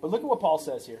 But look at what Paul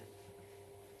says here.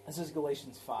 This is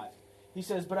Galatians 5. He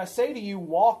says, "But I say to you,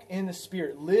 walk in the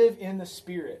Spirit, live in the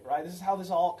Spirit." Right? This is how this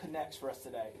all connects for us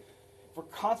today. We're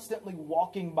constantly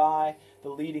walking by the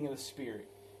leading of the Spirit.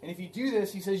 And if you do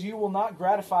this, he says, you will not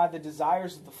gratify the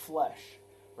desires of the flesh.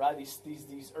 Right?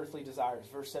 These earthly desires.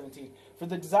 Verse 17. "For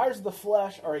the desires of the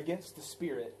flesh are against the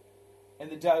Spirit, and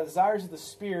the desires of the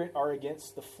Spirit are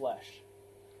against the flesh.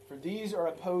 For these are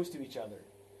opposed to each other,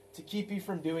 to keep you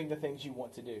from doing the things you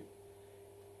want to do.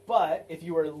 But if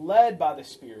you are led by the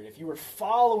Spirit, if you are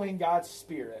following God's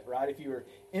Spirit, right? If you are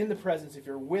in the presence, if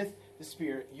you're with the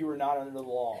Spirit, you are not under the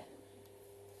law."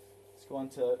 Let's go on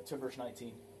to verse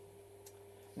 19.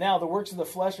 "Now the works of the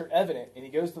flesh are evident," and he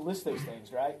goes to list those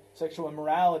things, right? "Sexual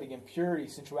immorality, impurity,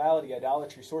 sensuality,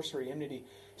 idolatry, sorcery, enmity,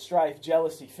 strife,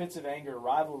 jealousy, fits of anger,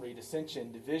 rivalry,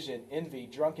 dissension, division, envy,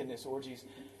 drunkenness, orgies,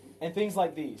 and things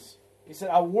like these. He said,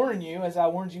 I warn you, as I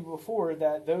warned you before,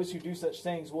 that those who do such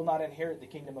things will not inherit the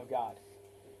kingdom of God.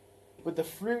 But the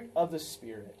fruit of the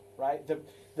Spirit," right?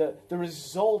 The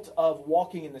result of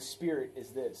walking in the Spirit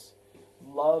is this: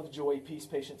 love, joy, peace,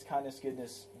 patience, kindness,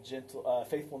 goodness,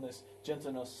 faithfulness,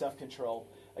 gentleness, self-control.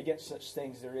 Against such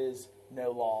things there is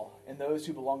no law. And those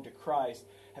who belong to Christ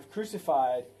have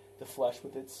crucified the flesh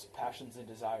with its passions and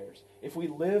desires. If we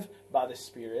live by the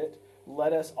Spirit,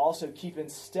 let us also keep in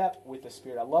step with the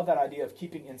Spirit. I love that idea of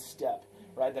keeping in step,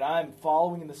 right? That I'm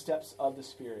following in the steps of the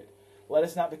Spirit. Let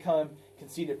us not become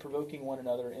conceited, provoking one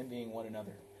another, envying one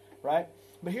another, right?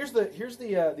 But here's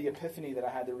the epiphany that I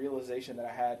had, the realization that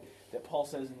I had that Paul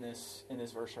says in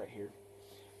this verse right here.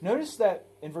 Notice that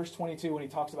in verse 22 when he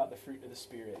talks about the fruit of the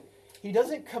Spirit, he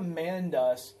doesn't command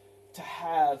us to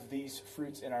have these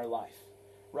fruits in our life,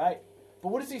 right?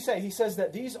 But what does he say? He says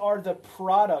that these are the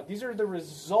product, these are the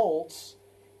results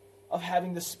of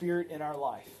having the Spirit in our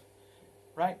life,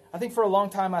 right? I think for a long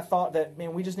time I thought that,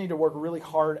 man, we just need to work really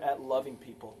hard at loving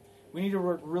people. We need to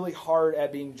work really hard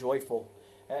at being joyful,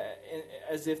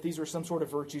 as if these were some sort of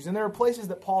virtues. And there are places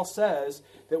that Paul says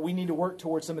that we need to work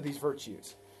towards some of these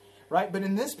virtues, right? But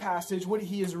in this passage, what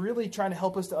he is really trying to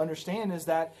help us to understand is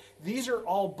that these are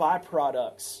all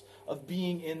byproducts of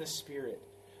being in the Spirit.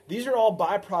 These are all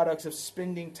byproducts of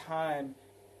spending time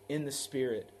in the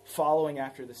Spirit, following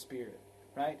after the Spirit,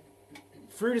 right?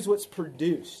 Fruit is what's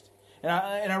produced. And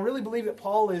I really believe that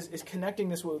Paul is connecting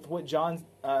this with what John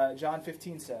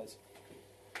 15 says.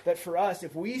 That for us,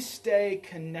 if we stay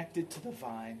connected to the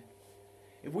vine,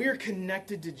 if we are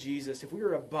connected to Jesus, if we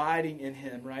are abiding in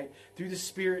Him, right, through the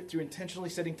Spirit, through intentionally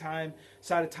setting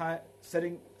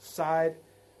aside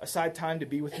aside time to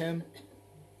be with Him,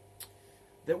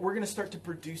 that we're going to start to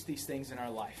produce these things in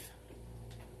our life,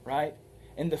 right?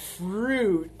 And the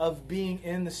fruit of being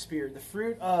in the Spirit, the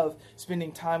fruit of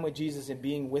spending time with Jesus and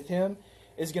being with Him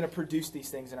is going to produce these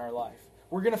things in our life.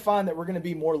 We're going to find that we're going to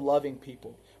be more loving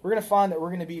people. We're going to find that we're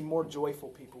going to be more joyful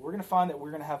people. We're going to find that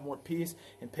we're going to have more peace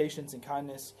and patience and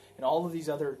kindness and all of these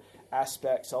other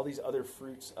aspects, all these other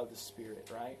fruits of the Spirit,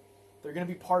 right? They're going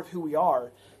to be part of who we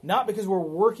are, not because we're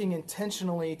working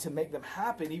intentionally to make them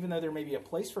happen, even though there may be a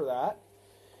place for that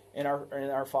in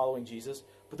our following Jesus,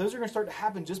 but those are going to start to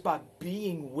happen just by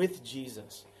being with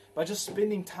Jesus, by just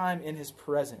spending time in His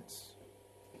presence.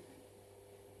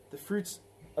 The fruits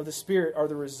of the Spirit are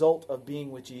the result of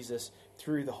being with Jesus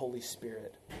through the Holy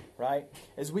Spirit, right?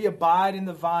 As we abide in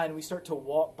the vine, we start to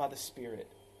walk by the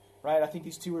Spirit, right? I think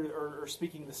these two are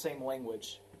speaking the same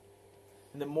language.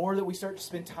 And the more that we start to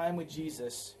spend time with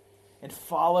Jesus and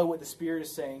follow what the Spirit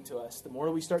is saying to us, the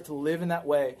more we start to live in that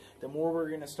way, the more we're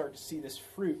going to start to see this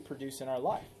fruit produce in our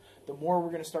life. The more we're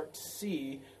going to start to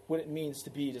see what it means to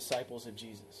be disciples of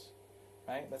Jesus,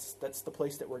 right? That's the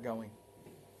place that we're going.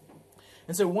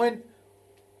 And so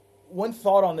one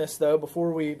thought on this, though,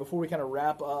 before we kind of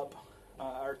wrap up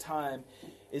our time,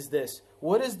 is this: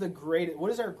 what is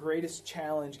our greatest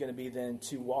challenge going to be then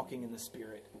to walking in the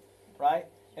Spirit, right?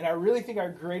 And I really think our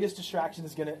greatest challenge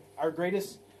is going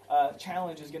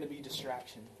to be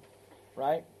distraction,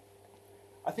 right?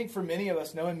 I think for many of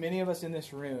us, knowing many of us in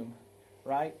this room,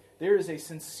 right, there is a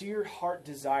sincere heart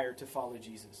desire to follow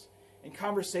Jesus. In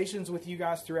conversations with you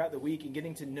guys throughout the week and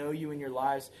getting to know you in your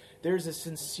lives, there's a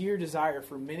sincere desire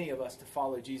for many of us to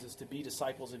follow Jesus, to be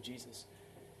disciples of Jesus,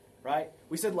 right?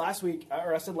 I said last week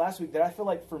that I feel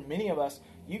like for many of us,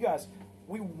 you guys,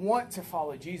 we want to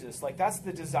follow Jesus. Like, that's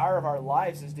the desire of our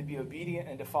lives, is to be obedient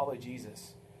and to follow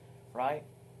Jesus, right?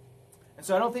 And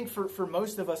so I don't think for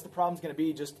most of us the problem's going to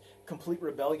be just complete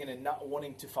rebellion and not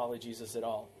wanting to follow Jesus at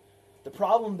all. The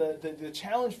problem, the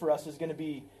challenge for us is going to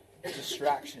be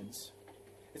distractions.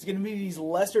 It's going to be these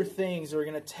lesser things that are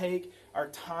going to take our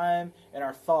time and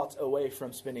our thoughts away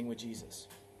from spending with Jesus,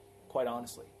 quite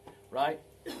honestly, right?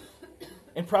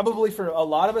 And probably for a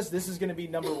lot of us, this is going to be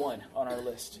number one on our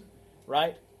list,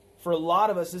 right? For a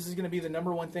lot of us, this is going to be the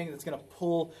number one thing that's going to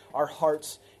pull our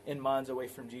hearts and minds away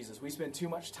from Jesus. We spend too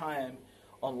much time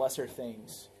on lesser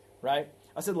things, right?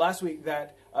 I said last week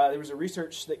that there was a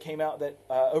research that came out that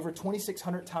over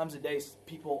 2,600 times a day,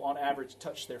 people on average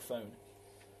touch their phone.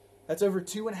 That's over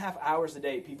 2.5 hours a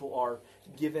day people are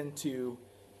given to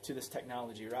this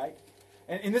technology, right?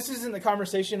 And this isn't the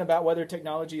conversation about whether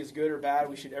technology is good or bad,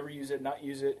 we should ever use it, not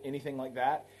use it, anything like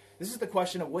that. This is the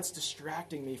question of what's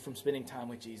distracting me from spending time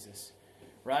with Jesus,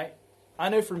 right? I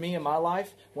know for me in my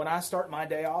life, when I start my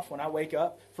day off, when I wake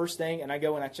up first thing and I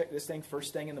go and I check this thing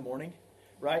first thing in the morning,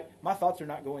 right? My thoughts are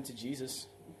not going to Jesus,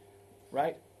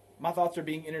 right? My thoughts are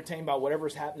being entertained by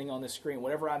whatever's happening on the screen,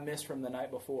 whatever I missed from the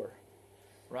night before,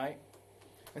 right?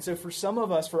 And so for some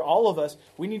of us, for all of us,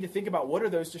 we need to think about what are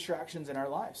those distractions in our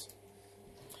lives.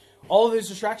 All of those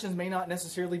distractions may not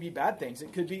necessarily be bad things.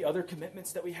 It could be other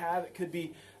commitments that we have. It could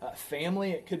be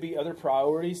family. It could be other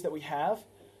priorities that we have.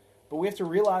 But we have to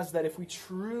realize that if we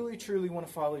truly, truly want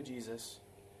to follow Jesus,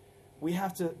 we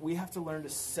have to learn to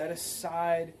set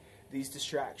aside these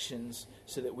distractions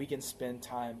so that we can spend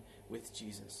time with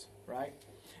Jesus, right?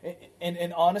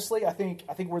 And honestly, I think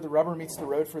where the rubber meets the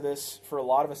road for this, for a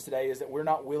lot of us today, is that we're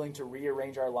not willing to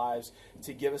rearrange our lives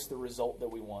to give us the result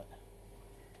that we want,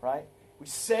 right? We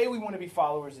say we want to be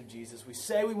followers of Jesus. We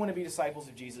say we want to be disciples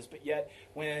of Jesus, but yet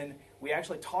when we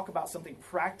actually talk about something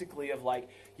practically of like,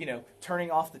 turning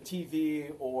off the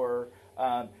TV or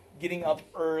getting up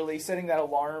early, setting that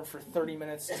alarm for 30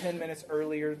 minutes, 10 minutes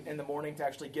earlier in the morning to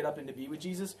actually get up and to be with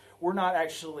Jesus, we're not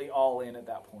actually all in at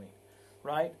that point,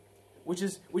 right? Which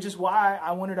is why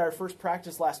I wanted our first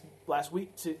practice last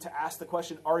week to ask the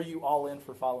question, are you all in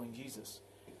for following Jesus?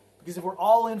 Because if we're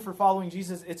all in for following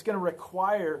Jesus, it's going to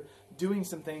require doing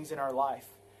some things in our life.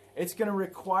 It's going to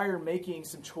require making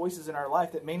some choices in our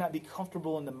life that may not be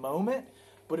comfortable in the moment,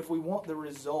 but if we want the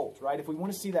result, right? If we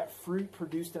want to see that fruit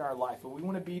produced in our life, if we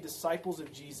want to be disciples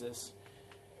of Jesus,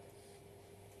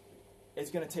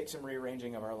 it's going to take some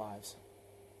rearranging of our lives.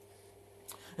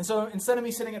 And so instead of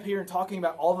me sitting up here and talking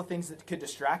about all the things that could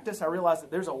distract us, I realized that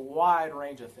there's a wide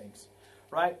range of things,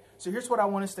 right? So here's what I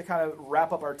want us to kind of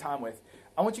wrap up our time with.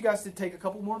 I want you guys to take a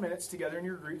couple more minutes together in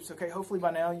your groups. Okay, hopefully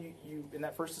by now you in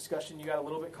that first discussion you got a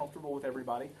little bit comfortable with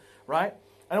everybody, right?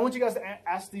 And I want you guys to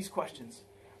ask these questions.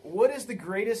 What is the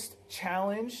greatest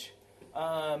challenge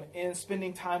in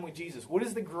spending time with Jesus? What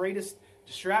is the greatest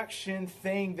distraction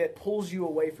thing that pulls you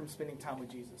away from spending time with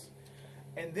Jesus?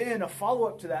 And then a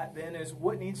follow-up to that then is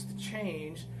what needs to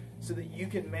change so that you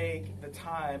can make the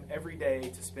time every day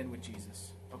to spend with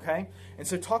Jesus. Okay? And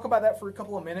so talk about that for a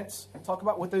couple of minutes. Talk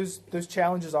about what those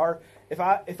challenges are. If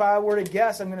I were to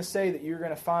guess, I'm going to say that you're going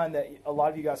to find that a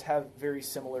lot of you guys have very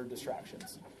similar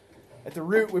distractions. At the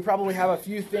root, we probably have a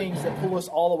few things that pull us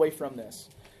all away from this.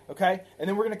 Okay? And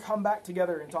then we're going to come back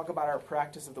together and talk about our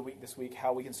practice of the week this week,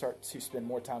 how we can start to spend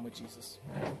more time with Jesus.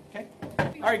 Okay?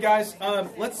 All right, guys.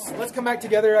 Let's come back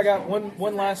together. I got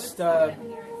one last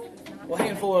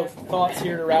handful of thoughts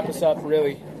here to wrap us up,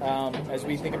 really, as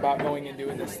we think about going and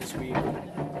doing this week.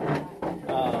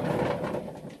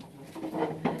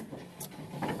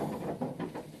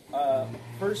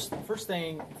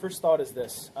 First thought is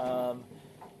this.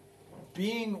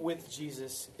 Being with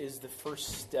Jesus is the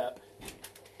first step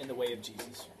in the way of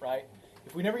Jesus, right?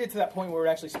 If we never get to that point where we're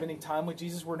actually spending time with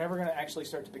Jesus, we're never going to actually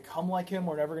start to become like Him.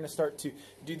 We're never going to start to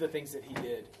do the things that He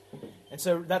did. And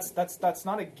so that's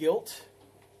not a guilt.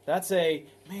 That's a,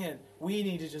 man, we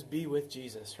need to just be with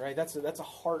Jesus, right? That's a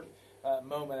heart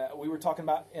moment. We were talking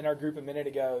about in our group a minute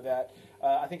ago that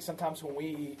I think sometimes when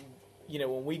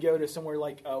we go to somewhere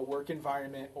like a work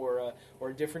environment or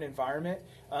a different environment,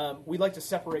 we like to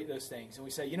separate those things. And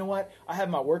we say, you know what? I have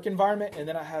my work environment and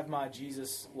then I have my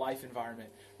Jesus life environment,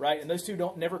 right? And those two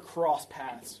don't never cross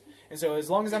paths. And so as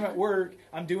long as I'm at work,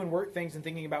 I'm doing work things and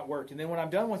thinking about work. And then when I'm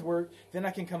done with work, then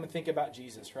I can come and think about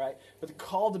Jesus, right? But the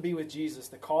call to be with Jesus,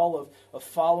 the call of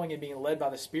following and being led by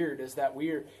the Spirit is that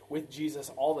we're with Jesus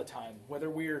all the time. Whether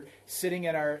we're sitting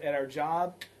at our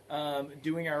job,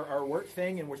 doing our work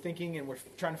thing, and we're thinking and we're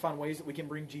trying to find ways that we can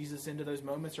bring Jesus into those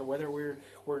moments, or whether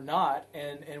we're not,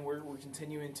 and we're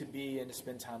continuing to be and to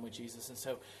spend time with Jesus. And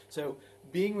so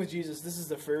being with Jesus, this is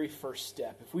the very first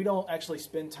step. If we don't actually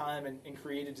spend time and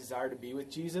create a desire to be with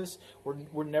Jesus,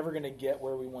 we're never going to get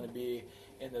where we want to be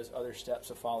in those other steps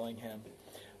of following Him.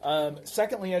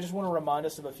 Secondly, I just want to remind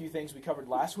us of a few things we covered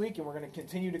last week, and we're going to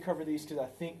continue to cover these because I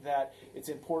think that it's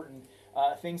important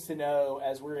things to know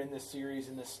as we're in this series,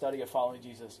 in this study of following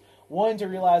Jesus. One, to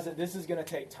realize that this is going to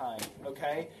take time,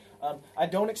 okay? I'm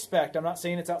not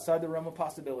saying it's outside the realm of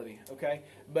possibility, okay?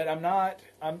 But I'm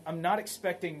not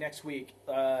expecting next week,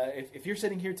 if you're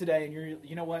sitting here today and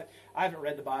you know what, I haven't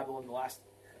read the Bible in the last,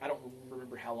 I don't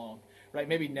remember how long, right?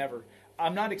 Maybe never.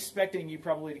 I'm not expecting you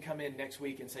probably to come in next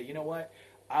week and say, you know what,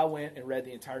 I went and read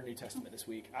the entire New Testament this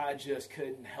week. I just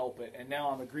couldn't help it. And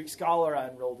now I'm a Greek scholar. I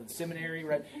enrolled in seminary,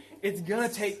 right? It's going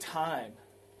to take time,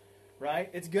 right?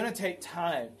 It's going to take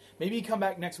time. Maybe you come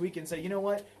back next week and say, you know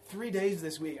what? 3 days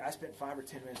this week, I spent 5 or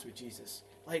 10 minutes with Jesus.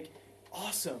 Like,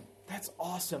 awesome. That's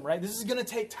awesome, right? This is going to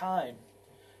take time.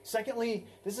 Secondly,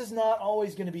 this is not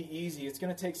always going to be easy. It's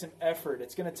going to take some effort.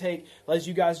 It's going to take, as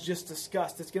you guys just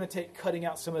discussed, it's going to take cutting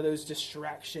out some of those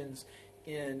distractions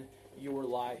in your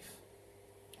life.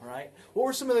 All right. What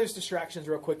were some of those distractions,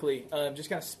 real quickly? Just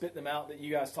kind of spit them out that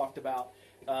you guys talked about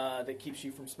that keeps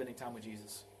you from spending time with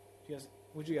Jesus.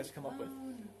 What did you guys come up with?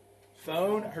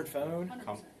 Phone. I heard phone.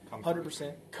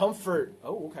 100%. Comfort.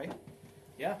 Oh, okay.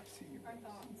 Yeah.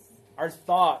 Our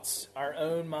thoughts. Our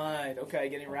own mind. Okay,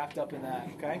 getting wrapped up in that.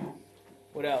 Okay.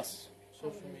 What else?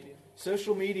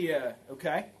 Social media.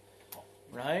 Okay.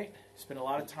 Right. Spend a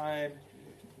lot of time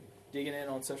digging in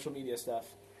on social media stuff.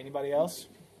 Anybody else?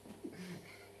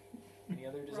 Any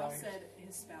other desires? Ross said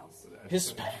his spouse. His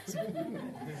spouse.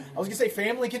 I was going to say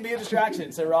family can be a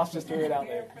distraction, so Ross just threw it out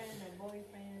there. Girlfriend and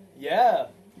boyfriend. Yeah.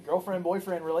 Girlfriend,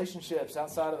 boyfriend, relationships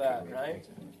outside of that, right?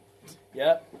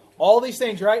 Yep. All these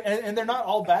things, right? And they're not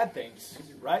all bad things,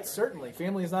 right? Certainly.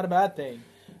 Family is not a bad thing.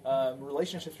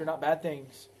 Relationships are not bad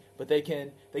things, but they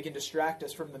can distract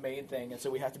us from the main thing, and so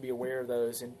we have to be aware of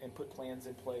those and put plans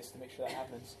in place to make sure that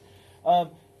happens.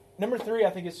 Number 3, I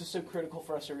think it's just so critical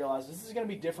for us to realize this is going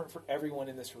to be different for everyone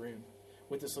in this room,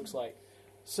 what this looks like.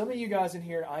 Some of you guys in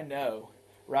here, I know,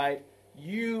 right?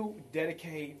 You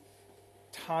dedicate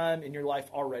time in your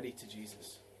life already to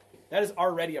Jesus. That is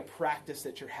already a practice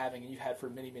that you're having and you've had for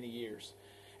many, many years.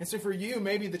 And so for you,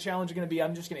 maybe the challenge is going to be,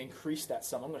 I'm just going to increase that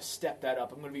some. I'm going to step that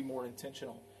up. I'm going to be more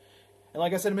intentional. And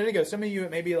like I said a minute ago, some of you,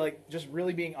 it may be like just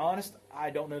really being honest.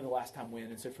 I don't know the last time when.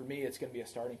 And so for me, it's going to be a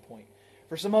starting point.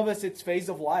 For some of us, it's phase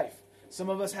of life. Some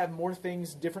of us have more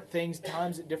things, different things,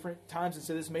 times at different times, and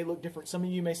so this may look different. Some of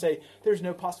you may say, there's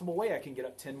no possible way I can get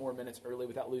up 10 more minutes early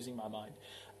without losing my mind.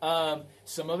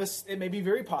 Some of us, it may be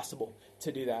very possible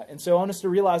to do that. And so I want us to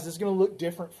realize this is going to look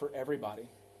different for everybody.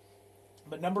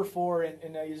 But number 4,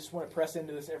 and I just want to press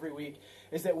into this every week,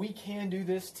 is that we can do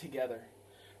this together.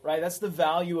 Right? That's the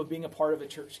value of being a part of a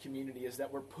church community, is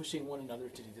that we're pushing one another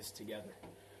to do this together.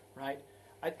 Right?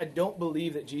 I don't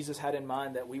believe that Jesus had in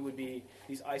mind that we would be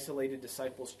these isolated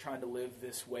disciples trying to live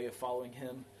this way of following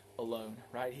him alone,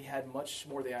 right? He had much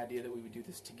more the idea that we would do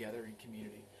this together in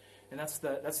community. And that's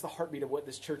the heartbeat of what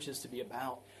this church is to be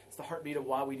about. It's the heartbeat of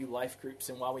why we do life groups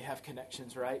and why we have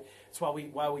connections, right? It's why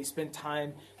we spend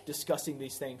time discussing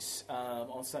these things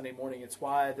on Sunday morning. It's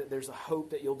why there's a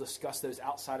hope that you'll discuss those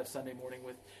outside of Sunday morning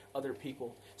with other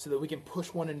people so that we can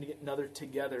push one another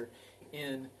together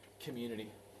in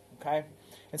community, okay?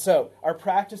 And so our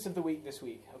practice of the week this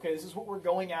week, okay, this is what we're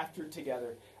going after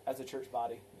together as a church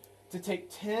body, to take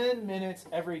 10 minutes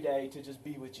every day to just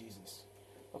be with Jesus.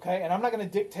 Okay, and I'm not going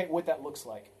to dictate what that looks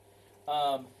like.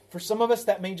 For some of us,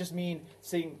 that may just mean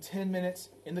sitting 10 minutes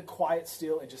in the quiet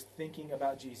still and just thinking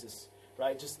about Jesus,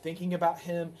 right? Just thinking about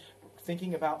him,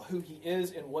 thinking about who he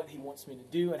is and what he wants me to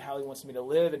do and how he wants me to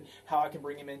live and how I can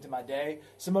bring him into my day.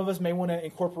 Some of us may want to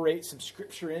incorporate some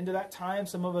scripture into that time.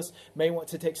 Some of us may want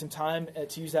to take some time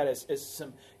to use that as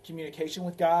some communication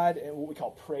with God and what we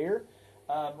call prayer.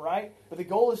 Right? But the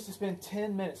goal is to spend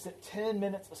 10 minutes, set 10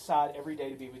 minutes aside every day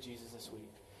to be with Jesus this week.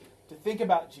 To think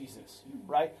about Jesus,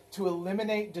 right? To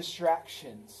eliminate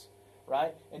distractions,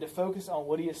 right? And to focus on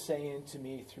what he is saying to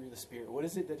me through the Spirit. What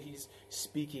is it that he's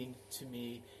speaking to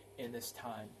me in this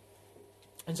time?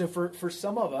 And so for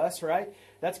some of us, right,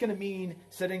 that's going to mean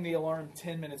setting the alarm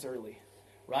 10 minutes early,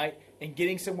 right? And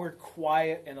getting somewhere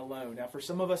quiet and alone. Now, for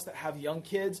some of us that have young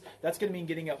kids, that's going to mean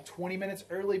getting up 20 minutes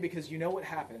early because you know what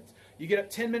happens. You get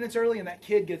up 10 minutes early and that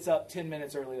kid gets up 10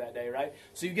 minutes early that day, right?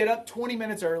 So you get up 20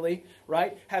 minutes early,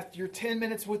 right? Have your 10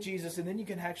 minutes with Jesus, and then you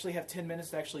can actually have 10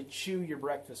 minutes to actually chew your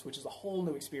breakfast, which is a whole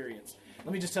new experience.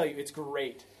 Let me just tell you, it's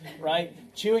great, right?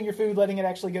 Chewing your food, letting it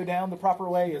actually go down the proper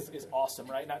way is awesome,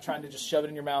 right? Not trying to just shove it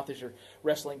in your mouth as you're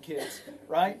wrestling kids,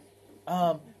 right?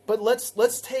 But let's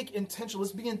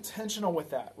be intentional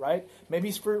with that, right?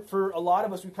 Maybe for a lot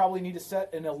of us, we probably need to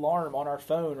set an alarm on our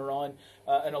phone or on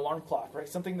an alarm clock, right?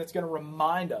 Something that's going to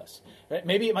remind us. Right?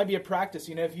 Maybe it might be a practice.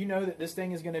 You know, if you know that this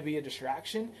thing is going to be a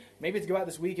distraction, maybe it's go out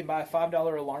this week and buy a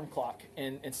 $5 alarm clock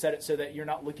and set it so that you're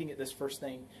not looking at this first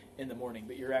thing in the morning,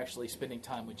 but you're actually spending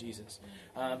time with Jesus.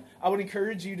 I would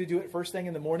encourage you to do it first thing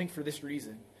in the morning for this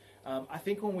reason. I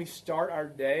think when we start our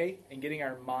day and getting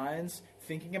our minds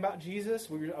thinking about Jesus,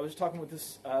 I was talking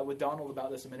with Donald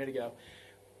about this a minute ago.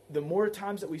 The more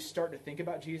times that we start to think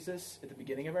about Jesus at the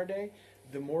beginning of our day,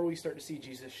 the more we start to see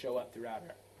Jesus show up throughout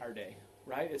our day,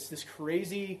 right? It's this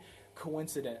crazy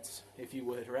coincidence, if you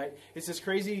would, right? It's this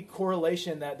crazy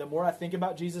correlation that the more I think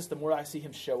about Jesus, the more I see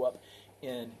him show up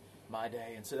in my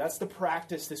day. And so that's the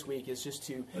practice this week, is just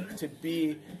to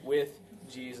be with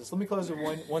Jesus. Let me close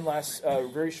with one last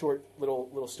very short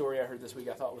little story I heard this week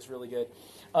I thought was really good.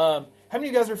 How many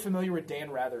of you guys are familiar with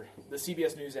Dan Rather, the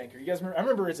CBS News anchor? You guys remember? I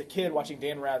remember as a kid watching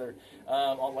Dan Rather.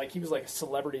 He was like a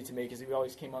celebrity to me because he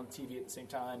always came on TV at the same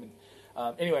time.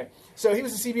 And anyway, so he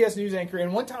was a CBS News anchor,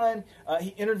 and one time he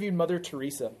interviewed Mother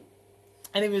Teresa.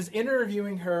 And he was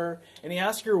interviewing her, and he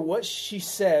asked her what she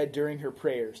said during her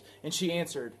prayers. And she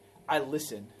answered, "I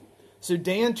listen." So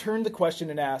Dan turned the question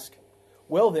and asked,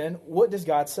 "Well then, what does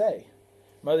God say?"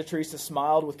 Mother Teresa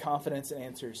smiled with confidence and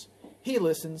answers, "He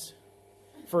listens."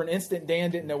 For an instant,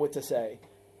 Dan didn't know what to say.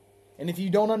 "And if you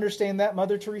don't understand that,"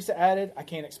 Mother Teresa added, "I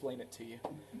can't explain it to you."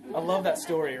 I love that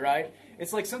story, right?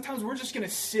 It's like sometimes we're just going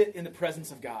to sit in the presence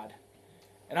of God.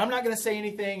 And I'm not going to say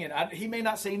anything, and he may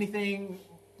not say anything,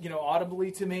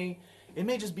 audibly to me. It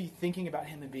may just be thinking about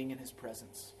him and being in his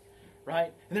presence,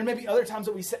 right? And there may be other times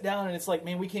that we sit down and it's like,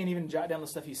 man, we can't even jot down the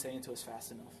stuff he's saying to us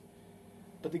fast enough.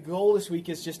 But the goal this week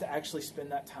is just to actually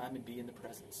spend that time and be in the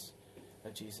presence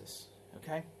of Jesus,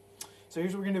 okay? So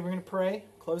here's what we're going to do. We're going to pray,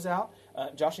 close out.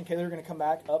 Josh and Kayla are going to come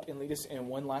back up and lead us in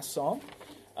one last song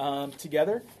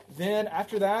together. Then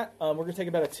after that, we're going to take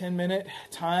about a 10-minute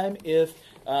time. If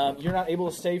you're not able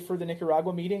to stay for the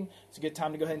Nicaragua meeting, it's a good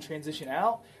time to go ahead and transition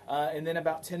out. And then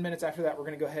about 10 minutes after that, we're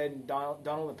going to go ahead and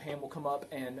Donald and Pam will come up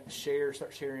and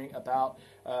start sharing about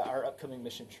our upcoming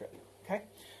mission trip. Okay?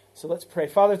 So let's pray.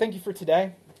 Father, thank you for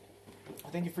today. I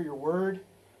thank you for your word.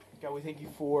 God, we thank you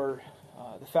for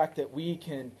the fact that we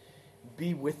can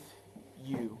be with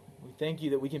you. We thank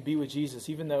you that we can be with Jesus,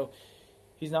 even though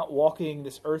he's not walking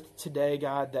this earth today,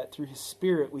 God, that through his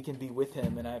Spirit we can be with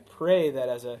him. And I pray that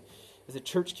as a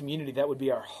church community, that would be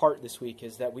our heart this week,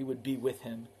 is that we would be with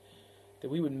him,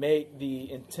 that we would make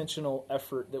the intentional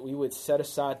effort, that we would set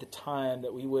aside the time,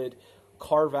 that we would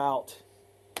carve out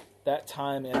that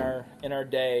time in our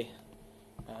day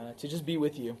to just be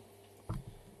with you.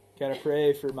 God, I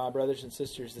pray for my brothers and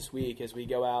sisters this week as we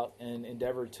go out and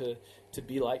endeavor to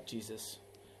be like Jesus,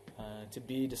 to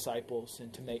be disciples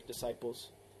and to make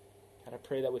disciples. God, I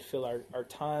pray that would fill our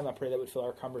time. I pray that would fill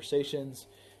our conversations.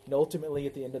 And ultimately,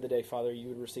 at the end of the day, Father, you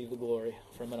would receive the glory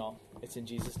from it all. It's in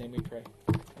Jesus' name we pray.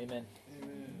 Amen.